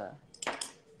a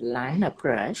liner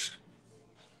brush.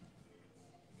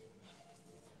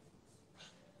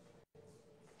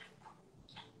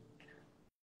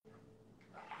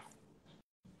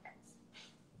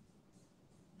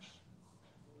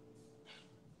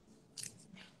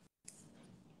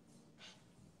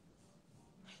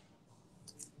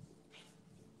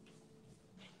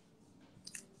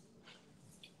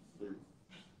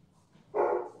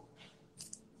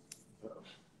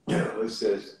 Liz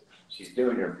says she's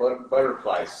doing her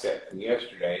butterfly set from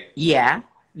yesterday. Yeah.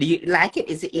 Do you like it?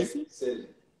 Is it easy?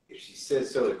 If she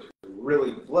says so, it's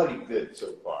really bloody good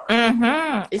so far.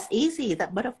 It's easy.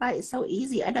 That butterfly is so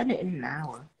easy. I done it in an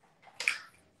hour.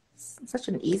 It's such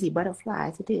an easy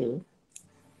butterfly to do.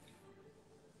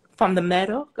 From the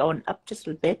middle, going up just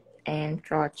a bit and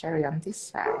draw a cherry on this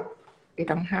side. It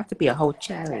don't have to be a whole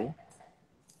cherry.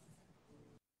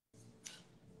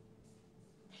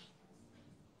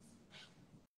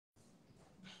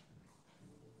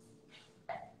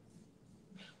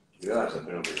 You realize I've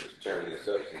been over here cherry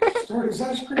associates. Story's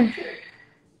ice cream cake.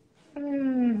 I'll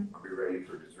be ready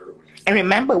for dessert. And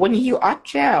remember, when you use art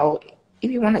gel, if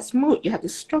you want it smooth, you have to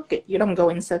stroke it. You don't go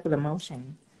in circular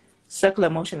motion. Circular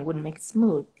motion wouldn't make it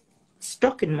smooth.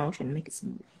 Stroking motion make it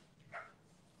smooth.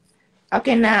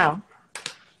 Okay, now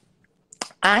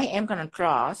I am gonna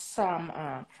draw some.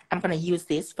 I'm gonna use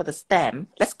this for the stem.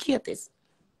 Let's cure this,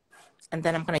 and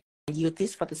then I'm gonna use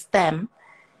this for the stem,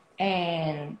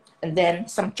 and then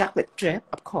some chocolate drip,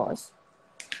 of course.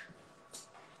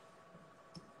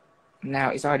 Now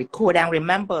it's already cooled down.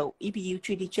 Remember, if you use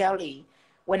 3D jelly,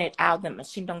 when it's out the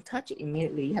machine, don't touch it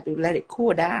immediately. You have to let it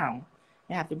cool down.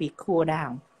 It have to be cooled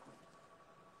down.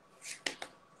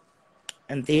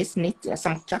 And this needs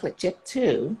some chocolate chip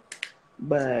too,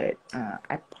 but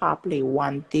I probably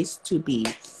want this to be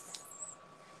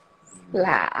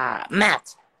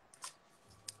matte.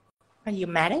 Are you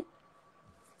matte it?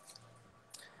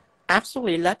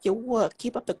 Absolutely love your work.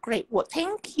 Keep up the great work.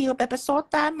 Thank you,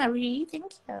 Pepasota Marie.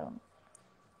 Thank you.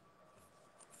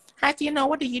 How do you know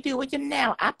what do you do with your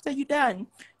nail after you're done?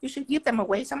 You should give them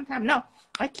away sometime. No,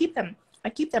 I keep them. I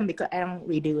keep them because I don't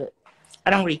redo it. I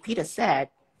don't repeat a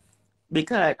set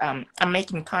because I'm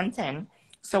making content.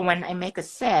 So when I make a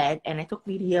set and I took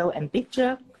video and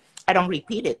picture, I don't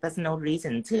repeat it. There's no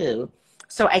reason to.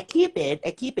 So I keep it.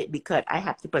 I keep it because I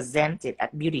have to present it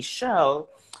at beauty show.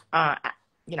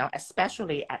 You know,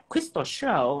 especially at Crystal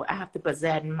Show, I have to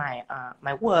present my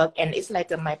my work, and it's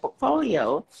like my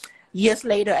portfolio. Years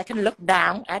later, I can look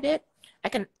down at it. I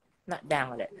can not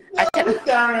down at it. I can look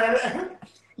down at it.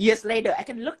 Years later, I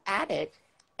can look at it,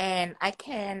 and I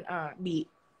can be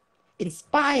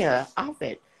inspired of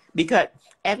it because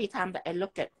every time that I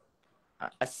look at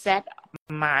a set of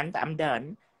mine that I'm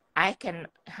done, I can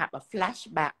have a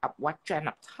flashback of what kind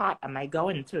of thought am I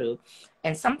going through,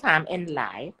 and sometimes in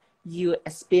life, you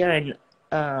experience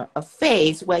a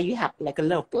phase where you have like a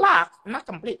little block, not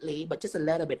completely, but just a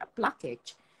little bit of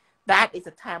blockage. That is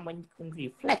a time when you can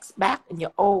reflect back in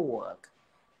your old work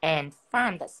and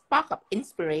find that spark of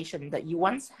inspiration that you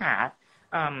once had,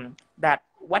 that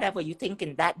whatever you think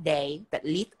in that day that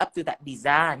leads up to that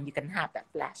design, you can have that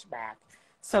flashback.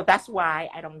 So that's why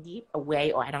I don't give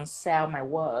away or I don't sell my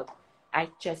work. I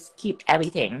just keep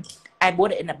everything. I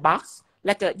put it in a box,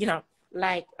 like a, you know,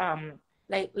 like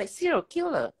serial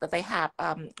killer that they have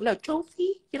little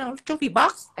trophy, you know, trophy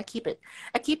box. I keep it,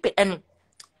 and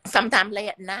sometimes late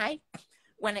at night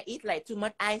when I eat like too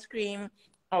much ice cream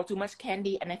or too much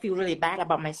candy and I feel really bad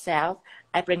about myself,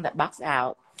 I bring that box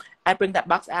out.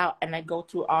 And I go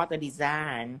through all the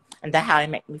design, and that's how it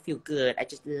makes me feel good. I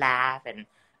just laugh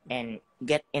and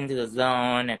get into the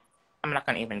zone, and I'm not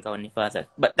gonna even go any further,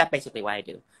 but that's basically what I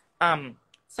do.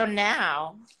 So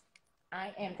now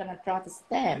I am gonna draw the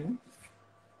stem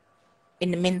in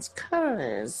the minced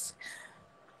colors.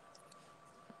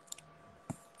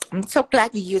 I'm so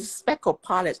glad you used speckle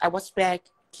polish. I was very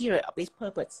curious of its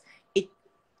purpose.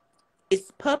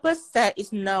 Its purpose, there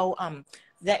is no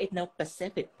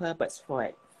specific purpose for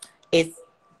it. It's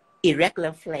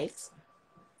irregular flakes.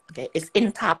 Okay, it's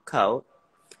in top coat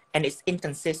and it's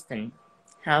inconsistent.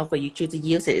 However you choose to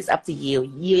use it, it's up to you.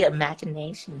 Your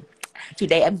imagination.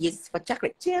 Today I'm using for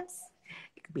chocolate chips.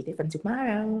 It could be different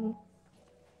tomorrow.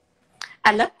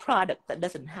 I love product that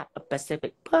doesn't have a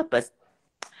specific purpose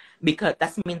because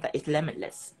that means that it's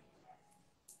limitless.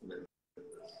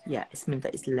 Yeah, it means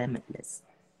that it's limitless.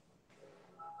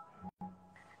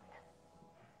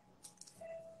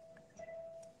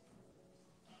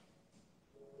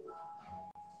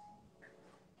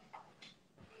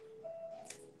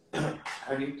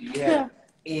 Honey, do you have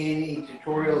any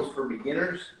tutorials for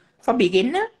beginners? For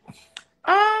beginner?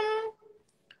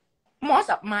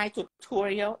 Most of my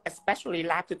tutorial, especially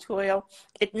live tutorial,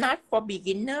 it's not for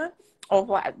beginner or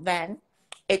for advanced.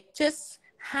 It just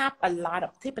have a lot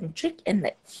of tip and trick in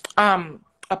it.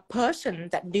 A person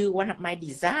that do one of my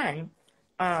design,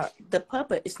 the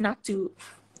purpose is not to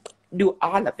do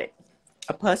all of it.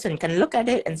 A person can look at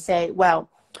it and say, well,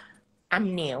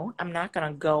 I'm new. I'm not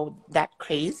going to go that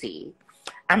crazy.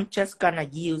 I'm just going to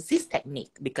use this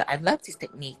technique because I love this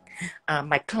technique.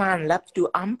 My client loves to do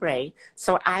ombre.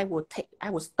 So I will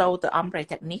store the ombre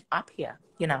technique up here,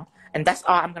 you know, and that's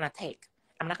all I'm going to take.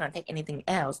 I'm not going to take anything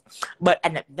else. But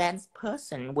an advanced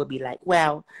person will be like,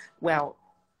 well,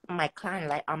 my client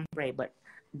like ombre, but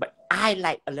I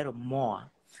like a little more.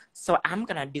 So I'm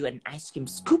going to do an ice cream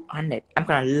scoop on it. I'm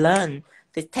going to learn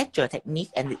the texture technique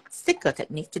and the sticker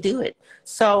technique to do it.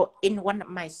 So in one of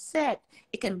my set,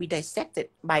 it can be dissected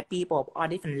by people of all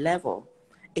different levels.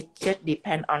 It just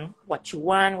depends on what you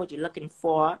want, what you're looking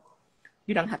for.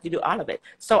 You don't have to do all of it.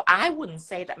 So I wouldn't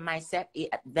say that my set is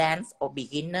advanced or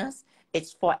beginners.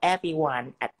 It's for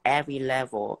everyone at every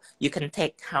level. You can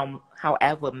take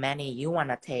however many you want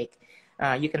to take.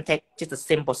 You can take just the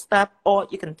simple stuff or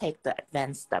you can take the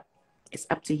advanced stuff. It's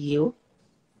up to you.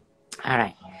 All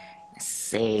right. Let's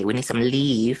see. We need some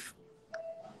leaf.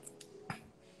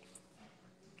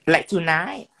 Like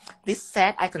tonight, this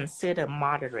set I consider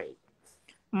moderate.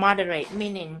 Moderate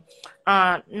meaning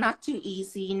not too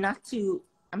easy, not too,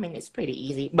 I mean, it's pretty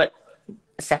easy, but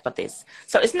except for this.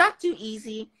 So it's not too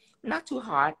easy, not too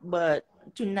hard, but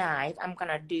tonight I'm going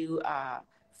to do a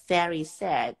fairy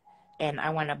set and I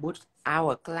want to put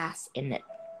hourglass in it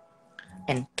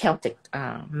and Celtic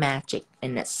magic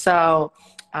in it. So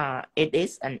it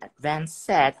is an advanced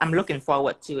set. I'm looking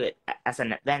forward to it as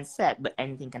an advanced set, but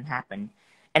anything can happen.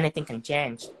 Anything can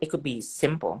change. It could be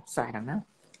simple, so I don't know.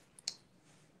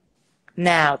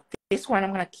 Now, this one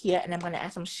I'm going to clear and I'm going to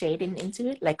add some shading into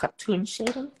it, like cartoon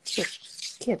shading.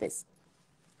 Clear this.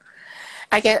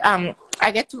 I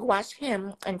get to watch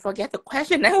him and forget the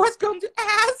question I was going to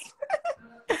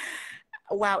ask.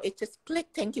 Wow, it just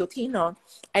clicked. Thank you, Tino.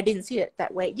 I didn't see it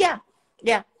that way. Yeah.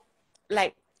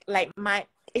 Like my,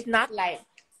 it's not like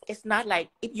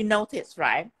if you notice,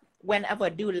 right? Whenever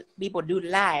people do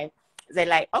live, they're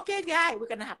like, okay, guys, we're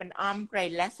gonna have an ombre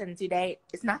lesson today.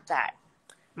 It's not that.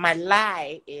 My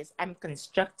live is I'm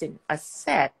constructing a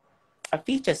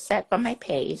feature set for my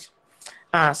page,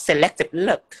 selective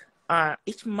look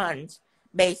each month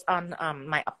based on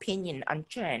my opinion on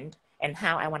trend and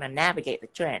how I want to navigate the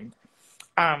trend.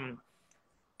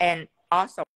 And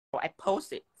also I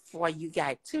post it for you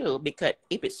guys too, because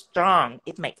if it's strong,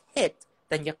 it may hit,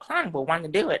 then your client will want to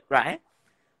do it, right?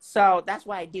 So that's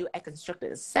why I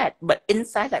constructed a set, but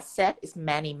inside that set is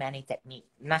many techniques,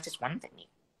 not just one technique.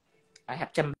 I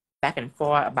have jumped back and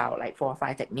forth about like 4 or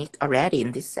 5 techniques already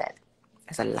in this set.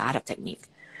 There's a lot of technique.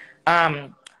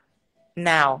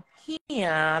 Now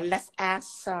here, let's add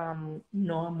some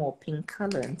normal pink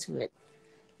color into it,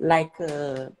 like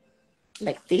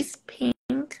this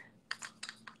pink,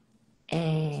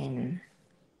 and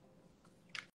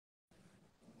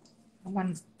I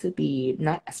want it to be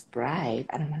not as bright.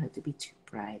 I don't want it to be too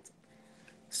bright.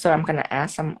 So I'm gonna add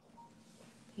some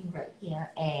pink right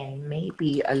here and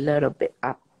maybe a little bit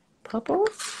of purple.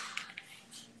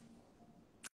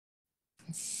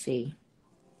 Let's see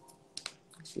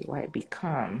what it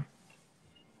become.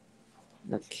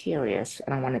 Look curious.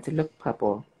 I don't want it to look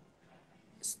purple.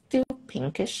 Still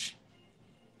pinkish.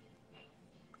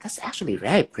 That's actually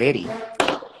very pretty.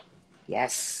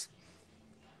 Yes.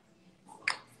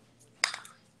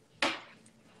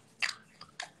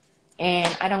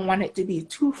 And I don't want it to be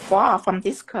too far from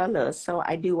this color, so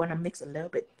I do want to mix a little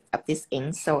bit of this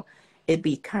in so it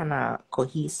be kind of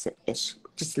cohesive-ish,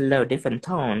 just a little different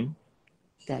tone.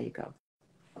 There you go.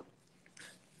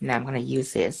 Now I'm going to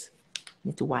use this.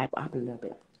 Need to wipe up a little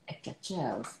bit. Extra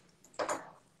gels. All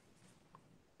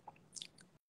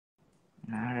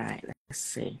right, let's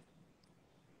see.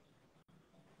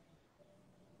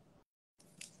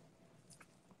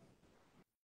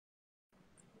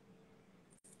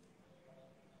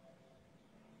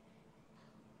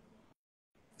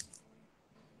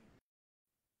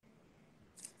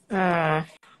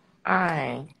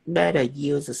 I better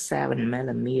use a 7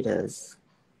 millimeters.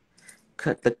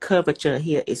 Cause the curvature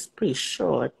here is pretty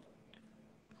short.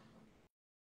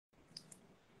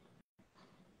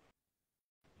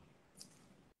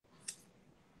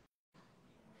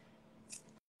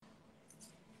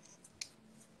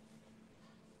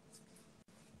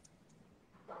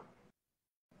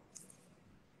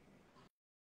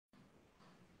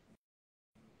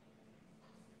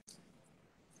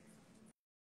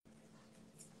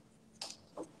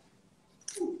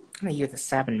 I'm gonna use the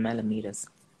 7 millimeters.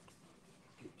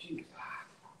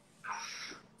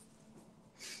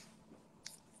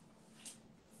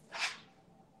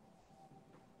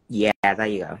 Yeah, there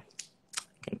you go.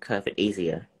 Can curve it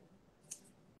easier.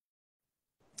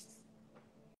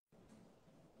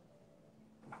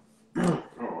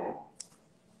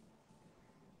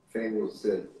 Fable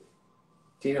said,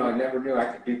 Tino, I never knew I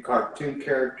could do cartoon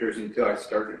characters until I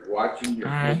started watching your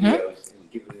videos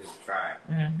and giving it a try.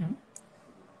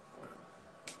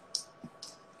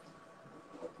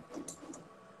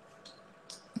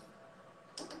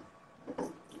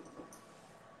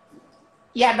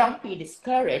 Yeah, don't be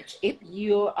discouraged if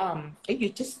you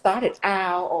just started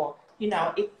out, or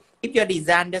if your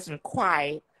design doesn't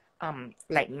quite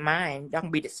like mine. Don't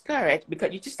be discouraged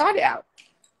because you just started out.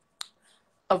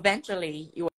 Eventually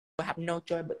you will have no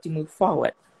choice but to move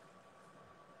forward,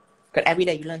 because every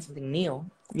day you learn something new.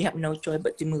 You have no choice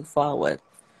but to move forward.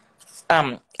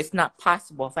 It's not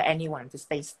possible for anyone to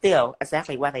stay still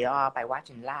exactly where they are by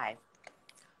watching live.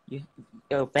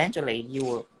 Eventually you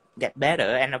will get better,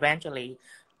 and eventually,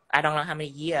 I don't know how many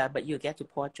years, but you get to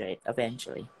portrait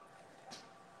eventually.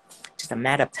 Just a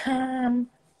matter of time.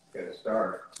 You gotta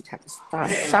start. You have to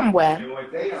start somewhere. And what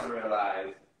they don't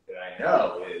realize that I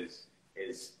know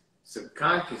is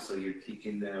subconsciously you're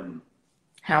teaching them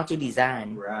how to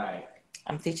design. Right.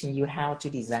 I'm teaching you how to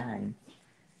design.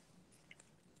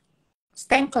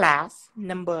 Stained glass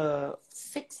number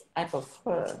 6, I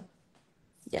prefer.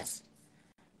 Yes.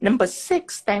 Number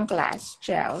 6 stained glass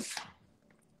gels.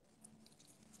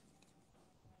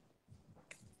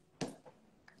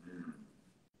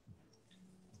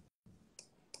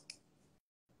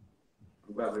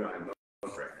 Well, we don't have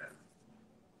those right now.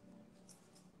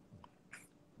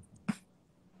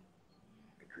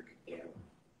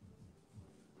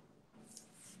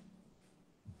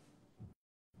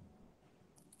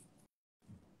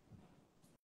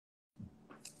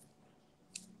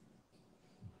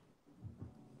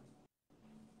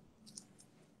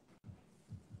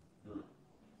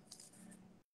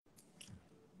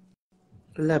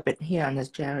 A little bit here on this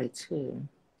jelly too.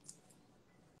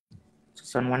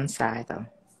 Just on one side though.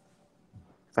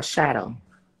 For shadow.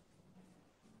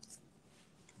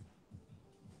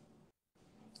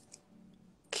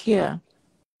 Here.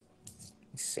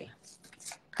 Let's see.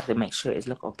 Have to make sure it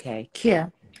look okay.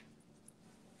 Here.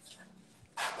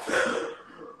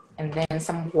 And then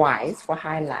some whites for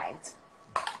highlight.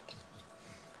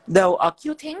 Though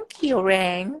occulting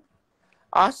keyring.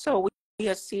 Also,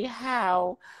 we'll see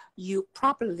how you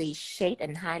properly shade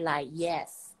and highlight.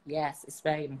 Yes, it's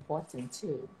very important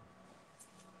too.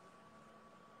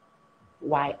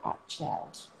 White art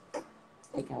gels.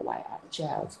 Take out white art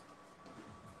gels.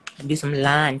 And do some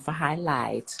line for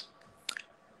highlight.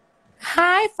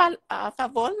 Hi,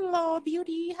 Favolo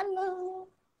Beauty. Hello.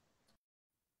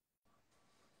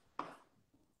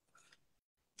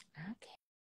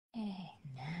 Okay,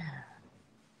 now.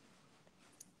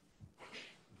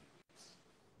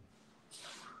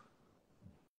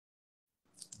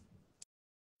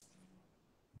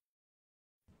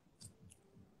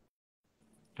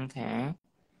 Okay.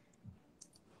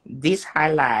 This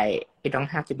highlight, it don't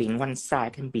have to be in one side.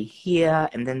 It can be here,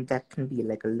 and then that can be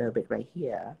like a little bit right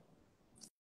here.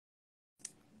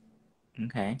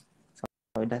 Okay.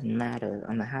 So it doesn't matter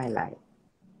on the highlight.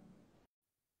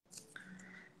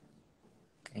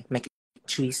 Okay. Make it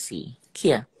juicy.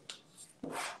 Here.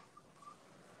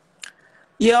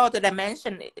 Yo, the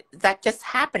dimension that just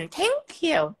happened. Thank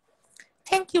you.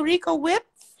 Thank you, Rico Whip.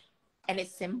 And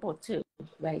it's simple too.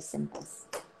 Very simple.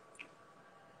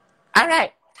 All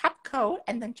right. Top coat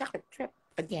and then chocolate drip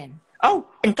again. Oh,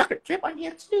 and chocolate drip on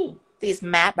here too. This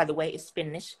matte, by the way, is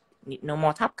finished. Need no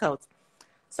more top coat.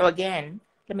 So again,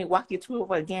 let me walk you through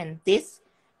over again. This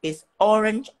is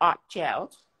orange art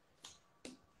gel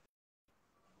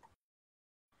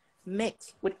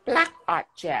mixed with black art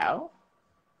gel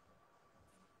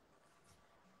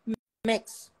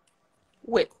mixed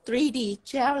with 3D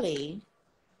jelly.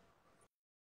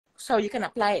 So you can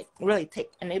apply it really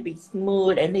thick and it'll be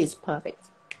smooth and it's perfect.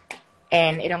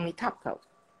 And it don't need top coat.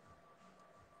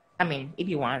 I mean, if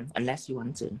you want, unless you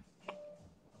want to.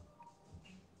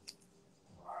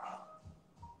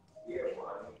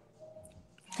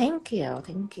 Thank you,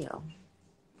 thank you.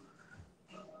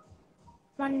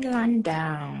 One line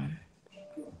down.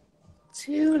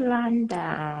 Two line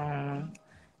down.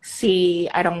 See,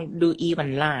 I don't do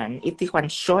even line. If this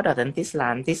one's shorter than this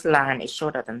line is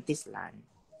shorter than this line.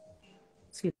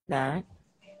 See that?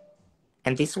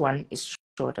 And this one is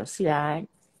shorter. See that?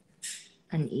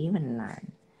 An even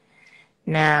line.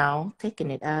 Now,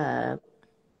 taking it up.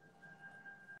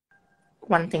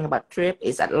 One thing about drip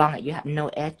is as long as you have no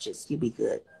edges, you'll be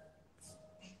good.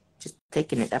 Just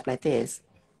taking it up like this.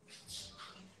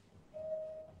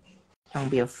 Don't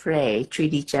be afraid.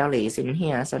 3D jelly is in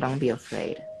here, so don't be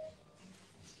afraid.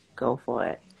 Go for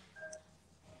it.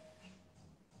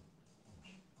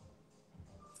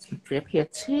 Some drip here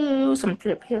too. Some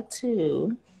drip here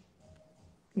too.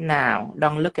 Now,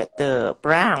 don't look at the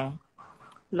brown.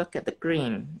 Look at the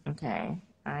green. Okay.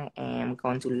 I am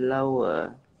going to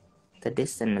lower the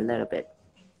distance a little bit.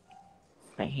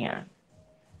 Right here.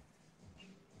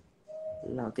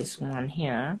 Lower this one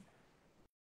here.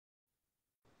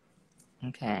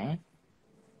 Okay.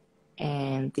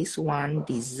 And this one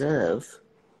deserves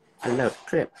a little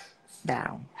drip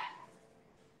down.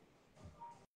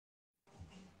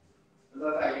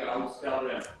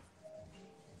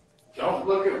 Don't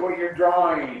look at what you're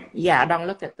drawing. Yeah, don't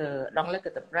look at the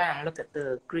brown, look at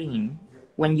the green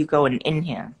when you go in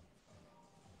here.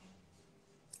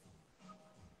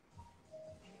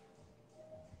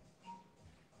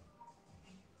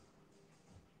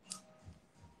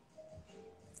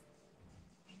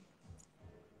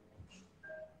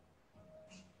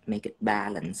 Make it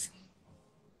balanced.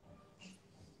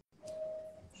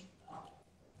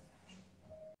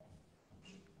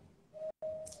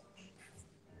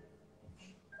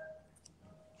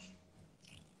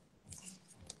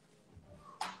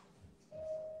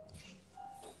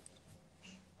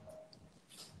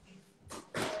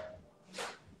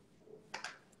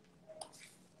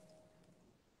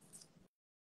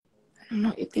 I don't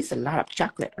know if there's a lot of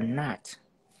chocolate or not.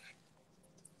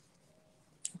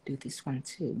 I'll do this one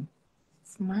too.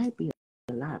 This might be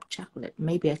a lot of chocolate.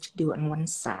 Maybe I should do it on one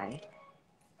side.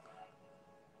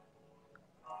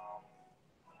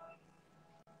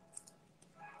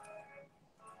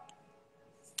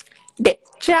 Đẹp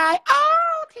trai.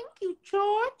 Oh, thank you,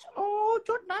 George. Oh,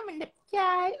 George nói mình đẹp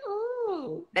trai.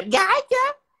 Oh, đẹp gái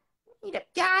chứ. Gì đẹp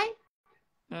trai?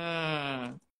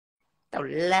 Tào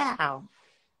lao.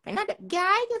 Phải nói đẹp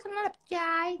gái chứ không nói đẹp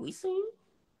trai. Quỷ sứ.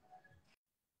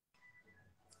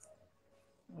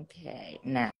 Okay,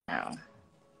 now.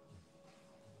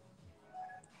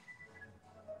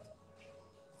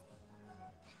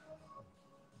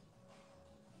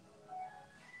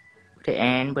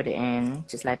 Put it in,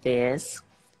 just like this.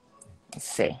 Let's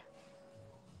see.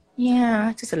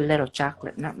 Yeah, just a little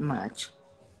chocolate, not much.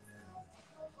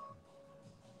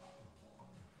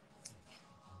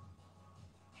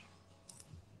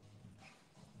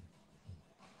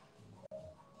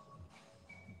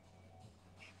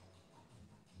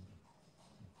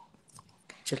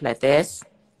 Just like this.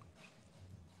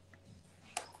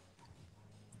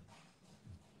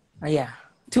 Oh yeah,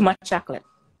 too much chocolate.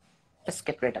 Let's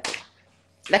get rid of it.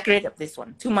 Let's get rid of this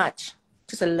one. Too much.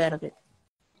 Just a little bit.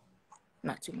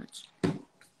 Not too much.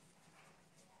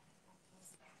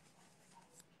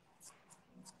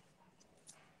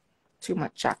 Too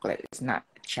much chocolate is not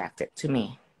attractive to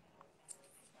me.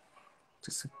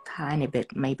 Just a tiny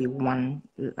bit, maybe one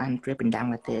line dripping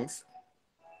down like this.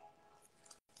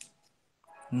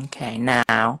 Okay,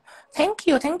 now, thank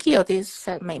you. This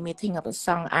made me think of a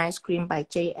song, Ice Cream by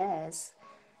JS.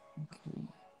 Okay.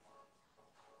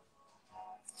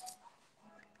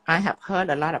 I have heard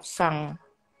a lot of songs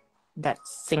that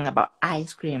sing about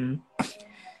ice cream,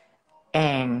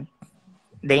 and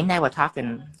they never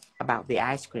talking about the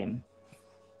ice cream.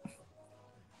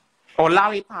 Or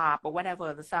lollipop, or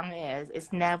whatever the song is,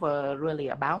 it's never really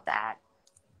about that.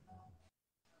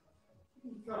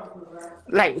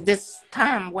 Like this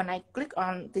time when I click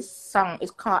on this song,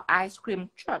 it's called Ice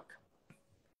Cream Truck.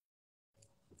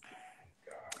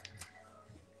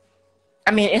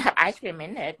 I mean, it has ice cream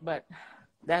in it, but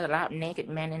there's a lot of naked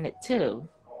men in it too.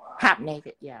 Half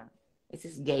naked, yeah. It's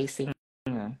this gay singer.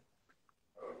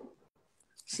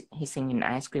 He's singing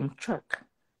Ice Cream Truck.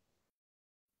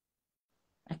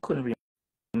 I couldn't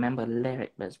remember the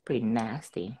lyric, but it's pretty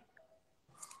nasty.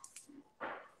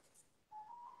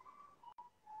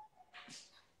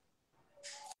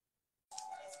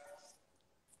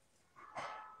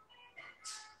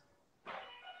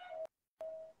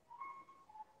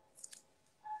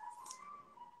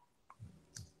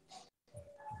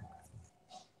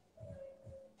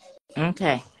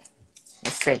 Okay,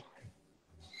 let's see.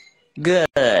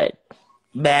 Good,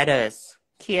 better,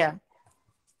 clear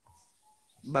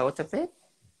both of it.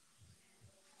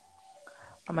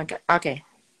 Oh my god. Okay.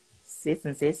 This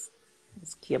and this.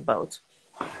 Let's clear both.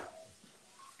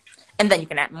 And then you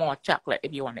can add more chocolate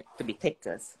if you want it to be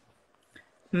thicker.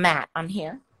 Matte on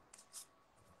here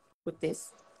with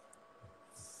this.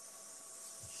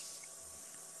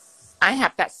 I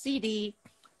have that CD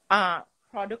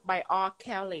product by R.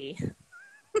 Kelly.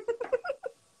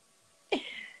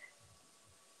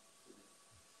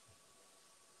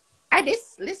 I did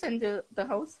listen to the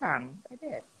whole song. I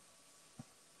did.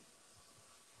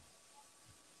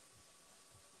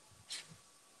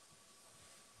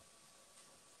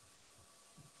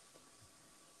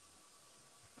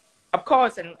 Of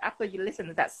course, and after you listen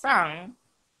to that song,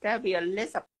 there'll be a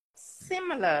list of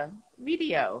similar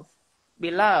videos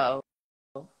below.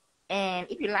 And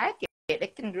if you like it,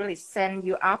 it can really send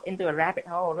you off into a rabbit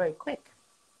hole really quick.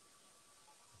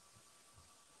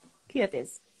 Here it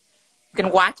is. You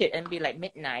can watch it and be like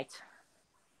midnight.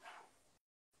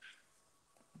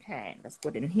 Okay, let's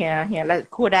put it in here. Here, let it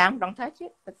cool down. Don't touch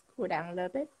it. Let's cool down a little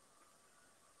bit.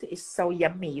 It's so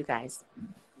yummy, you guys.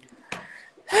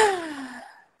 Let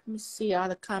me see all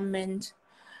the comments.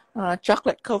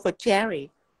 Chocolate covered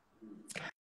cherry.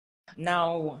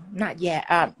 No, not yet.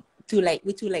 Too late.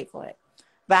 We're too late for it.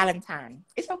 Valentine.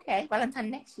 It's okay. Valentine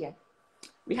next year.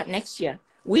 We have next year.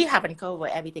 We haven't covered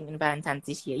everything in Valentine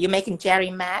this year. You're making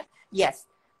cherry matte? Yes.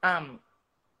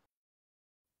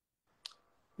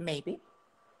 Maybe.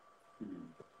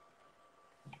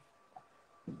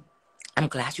 I'm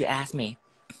glad you asked me.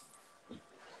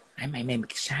 I might make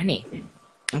it shiny.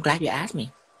 I'm glad you asked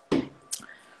me.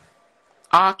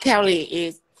 R. Kelly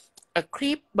is a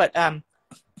creep, but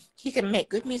he can make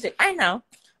good music. I know.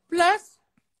 Plus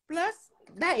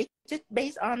that is just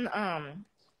based on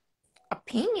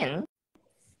opinion,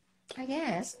 I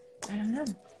guess. I don't know.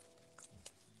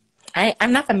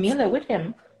 I'm not familiar with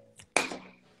him.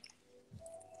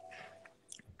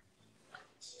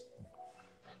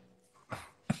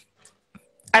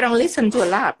 I don't listen to a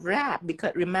lot of rap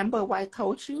because remember what I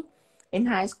told you in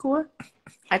high school?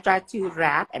 I tried to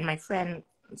rap and my friend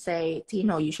say,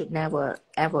 Tino, you should never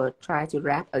ever try to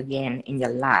rap again in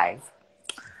your life.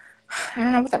 I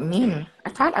don't know what that means. I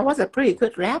thought I was a pretty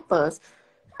good rapper.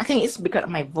 I think it's because of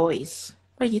my voice.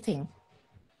 What do you think?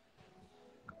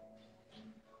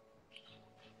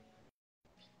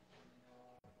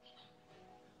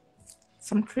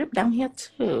 Some drip down here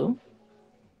too.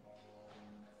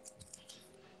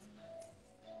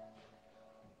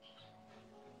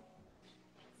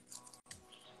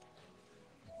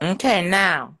 Okay,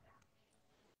 now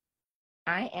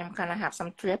I am gonna have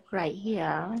some drip right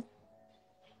here.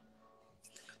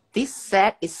 This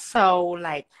set is so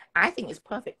like, I think it's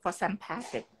perfect for some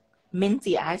packet.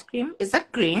 Minty ice cream. Is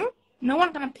that green? No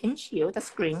one gonna pinch you.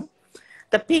 That's green.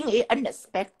 The pink is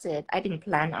unexpected. I didn't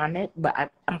plan on it,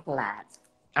 but I'm glad.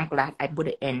 I'm glad I put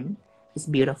it in. It's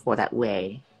beautiful that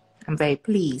way. I'm very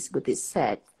pleased with this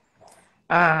set.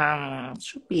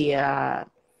 Should be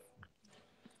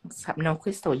no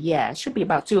crystal. Yeah, should be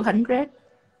about 200.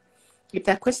 If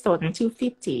that crystal then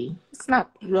 250. It's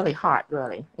not really hard,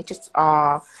 really. It's just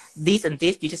all this and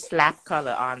this. You just slap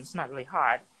color on. It's not really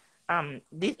hard.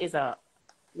 This is a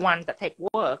one that take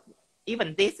work.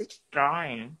 Even this is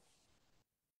drawing.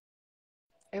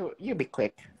 You'll be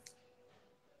quick.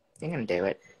 You can do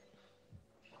it.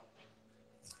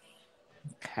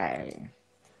 Okay.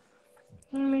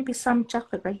 Maybe some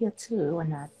chocolate right here too, or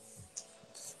not.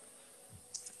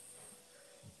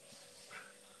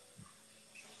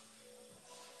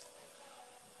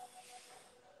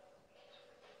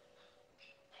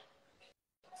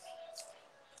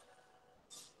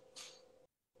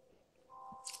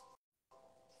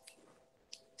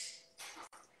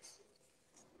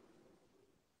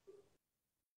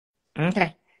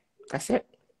 Okay, that's it.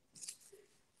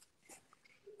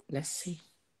 Let's see.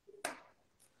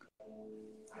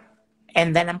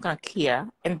 And then I'm going to clear.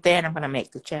 And then I'm going to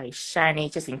make the cherry shiny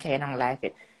just in case I don't like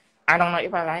it. I don't know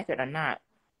if I like it or not.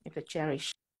 If the cherry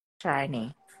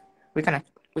shiny. We're gonna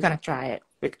try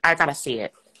it. I gotta see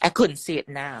it. I couldn't see it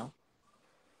now.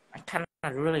 I kind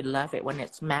of really love it when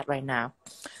it's matte right now.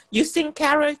 You sing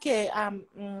karaoke,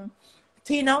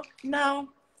 Tino? No,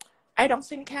 I don't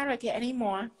sing karaoke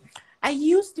anymore. I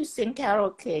used to sing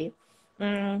karaoke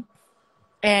and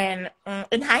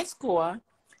in high school.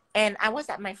 And I was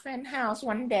at my friend's house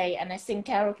one day and I sing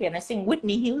karaoke and I sing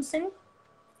Whitney Houston.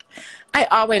 I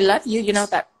always love you. You know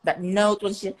that note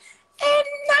when she, and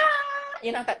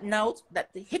you know that note that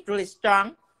hit really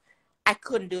strong. I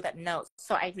couldn't do that note,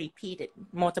 so I repeated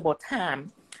multiple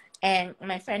times. And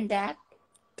my friend dad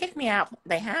kicked me out of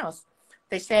the house.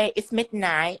 They say it's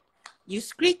midnight. you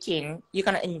screeching, you're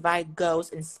gonna invite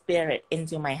ghosts and spirit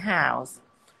into my house.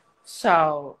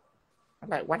 So I'm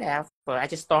like, whatever. I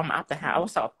just stormed out the house. I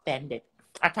was so offended.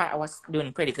 I thought I was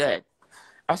doing pretty good.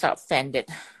 I was so offended.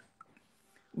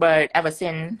 But ever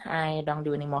since, I don't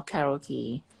do any more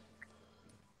karaoke.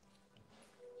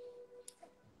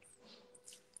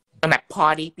 And at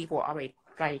party, people always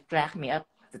try to drag me up.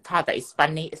 The thought that it's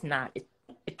funny. It's not. It's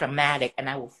dramatic, and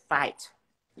I will fight.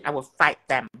 I will fight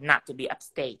them not to be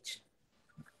upstage.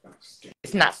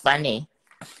 It's not funny.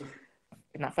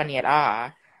 It's not funny at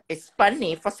all. It's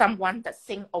funny for someone that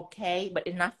sing okay, but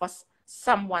it's not for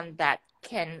someone that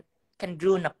can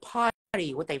ruin a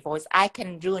party with their voice. I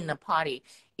can ruin a party.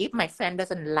 If my friend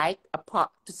doesn't like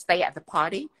to stay at the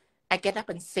party, I get up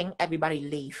and sing, everybody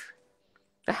leave.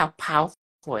 That's how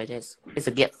powerful it is. It's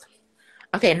a gift.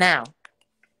 Okay, now.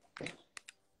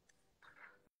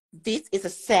 This is a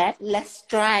set. Let's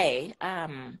try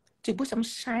to put some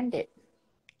shine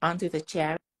onto the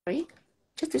cherry,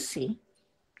 just to see.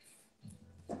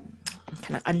 I'm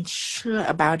kind of unsure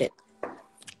about it.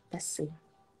 Let's see.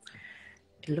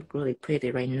 It looks really pretty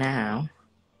right now.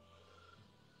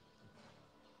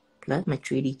 Plus my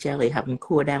 3D jelly haven't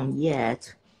cooled down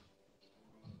yet.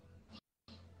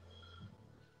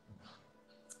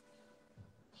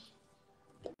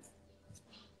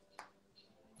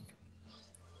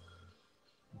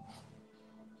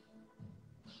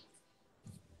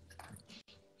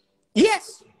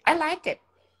 Yes, I like it.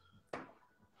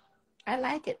 I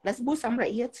like it. Let's put some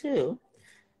right here too.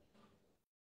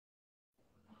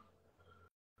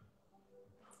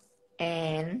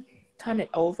 And turn it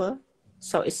over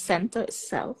so it centers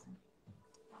itself.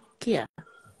 Here.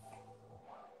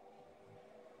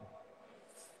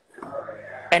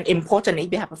 And important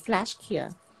if you have a flash here.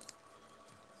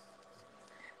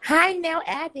 Hi, nail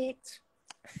addict.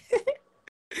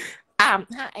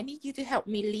 I need you to help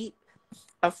me leave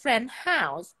a friend's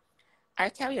house.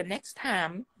 I'll tell you next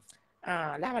time.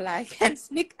 Lava can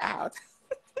sneak out.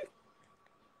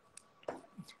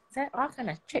 That all kind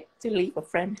of trick to leave a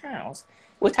friend's house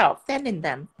without offending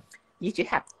them. You should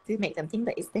have to make them think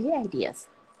that it's their ideas.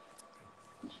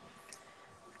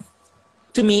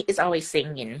 To me, it's always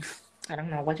singing. I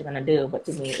don't know what you're gonna do, but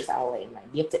to me, it's always my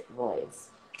gifted voice.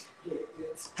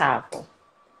 It's powerful.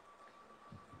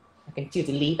 I can choose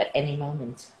to leave at any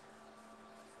moment.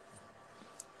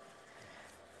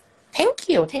 Thank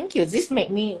you, thank you. This make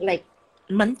me like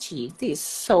munchy. This is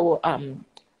so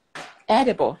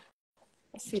edible.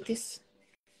 Let's see this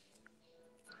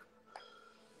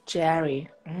cherry.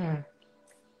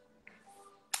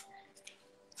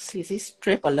 See this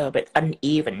strip a little bit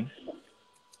uneven.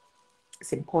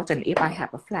 It's important if I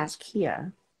have a flash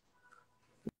here.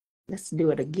 Let's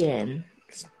do it again.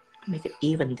 Let's make it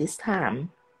even this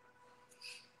time.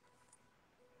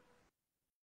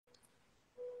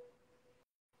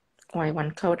 While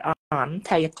one coat on,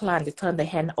 tell your client to turn the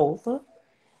hand over.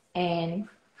 And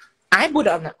I put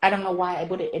it on, I don't know why I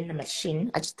put it in the machine.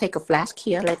 I just take a flask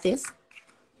here like this.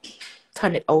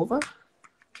 Turn it over.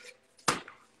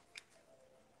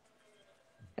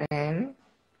 And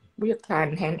put your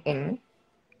client hand in.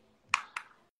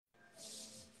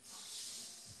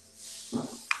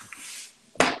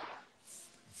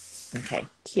 Okay,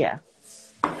 here.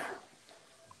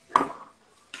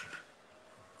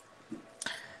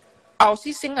 Oh,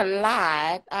 she sing a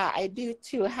lot. I do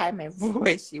too. Hide my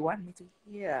voice. She wanted me to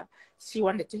hear. She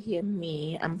wanted to hear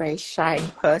me. I'm a very shy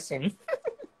person.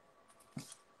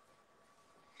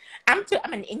 I'm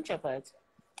an introvert.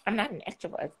 I'm not an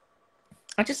extrovert.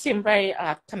 I just seem very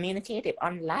communicative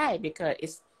online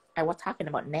because I was talking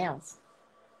about nails.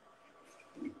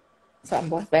 So I'm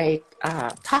both very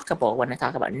talkable when I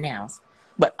talk about nails.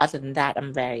 But other than that,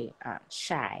 I'm very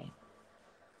shy.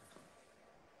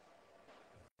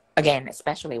 Again,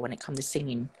 especially when it comes to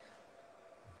singing.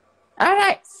 All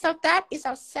right, so that is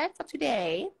our set for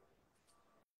today.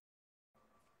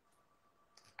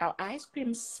 Our ice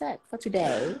cream set for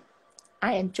today.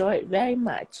 I enjoy it very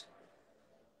much.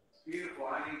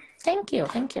 Thank you,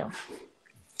 thank you.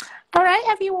 All right,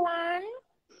 everyone.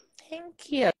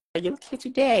 Thank you. You look here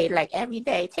today, like every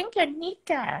day. Thank you,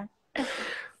 Nika.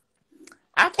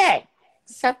 Okay.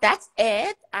 So that's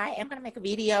it. I am going to make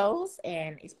videos,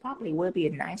 and it probably will be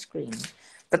an ice cream.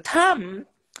 The thumb,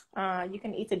 you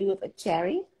can either do it with a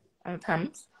cherry on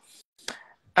thumbs.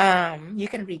 You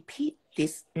can repeat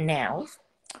this now.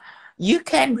 You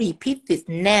can repeat this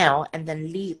now and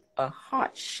then leave a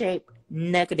heart-shaped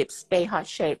negative space,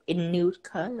 heart-shape in nude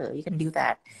color. You can do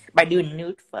that by doing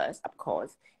nude first, of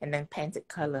course, and then painted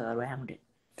color around it.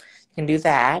 You can do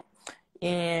that.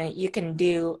 And you can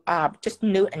do just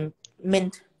nude and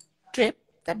mint strip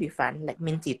That'd be fun. Like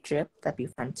minty drip. That'd be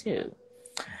fun too.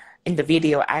 In the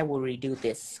video, I will redo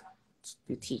this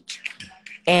to teach.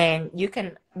 And you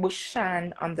can bush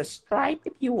shine on the stripe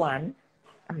if you want.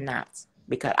 I'm not,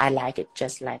 because I like it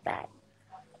just like that.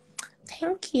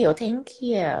 Thank you. Thank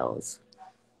you.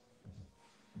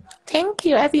 Thank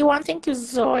you, everyone. Thank you,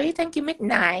 Zoe. Thank you,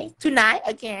 Midnight. Tonight,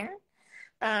 again,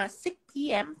 6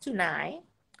 p.m. tonight,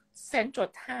 Central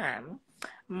Time.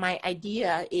 My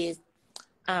idea is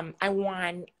I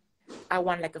want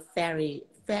like a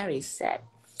fairy set.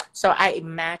 So I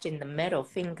imagine the middle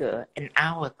finger an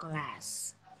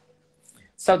hourglass.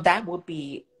 So that would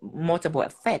be multiple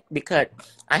effect, because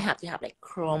I have to have like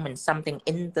chrome and something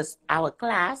in this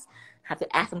hourglass, have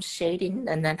to add some shading,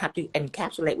 and then have to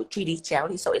encapsulate with 3D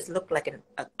jelly so it looks like an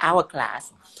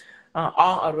hourglass.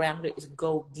 All around it is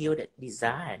gold gilded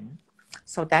design.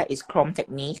 So that is chrome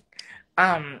technique.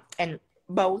 And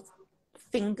both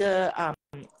finger,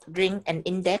 ring and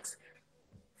index,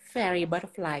 fairy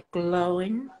butterfly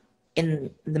glowing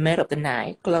in the middle of the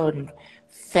night, glowing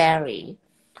fairy.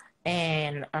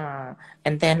 And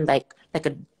then like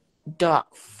a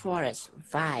dark forest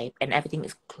vibe, and everything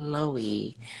is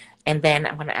glowy. And then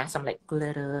I'm gonna add some like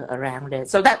glitter around it.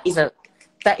 So that is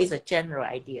a general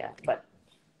idea, but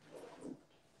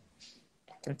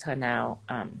it can turn out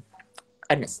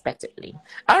unexpectedly.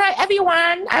 All right,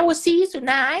 everyone, I will see you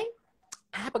tonight.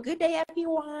 Have a good day,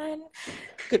 everyone.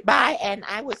 Goodbye, and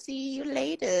I will see you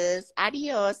later.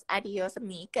 Adios, adios,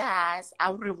 amigas.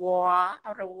 Au revoir,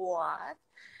 au revoir.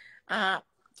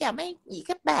 Chào mấy chị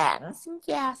các bạn, xin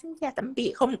chào tạm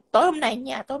biệt. Tối hôm nay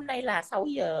nha, tối hôm nay là 6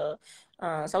 giờ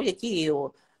 6 giờ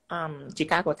chiều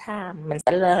Chicago Time, mình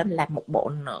sẽ lên làm một bộ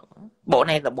nữa. Bộ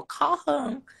này là bộ khó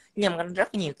hơn, nhưng mà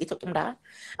rất nhiều kỹ thuật trong đó.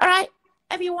 Alright,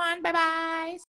 everyone, bye bye.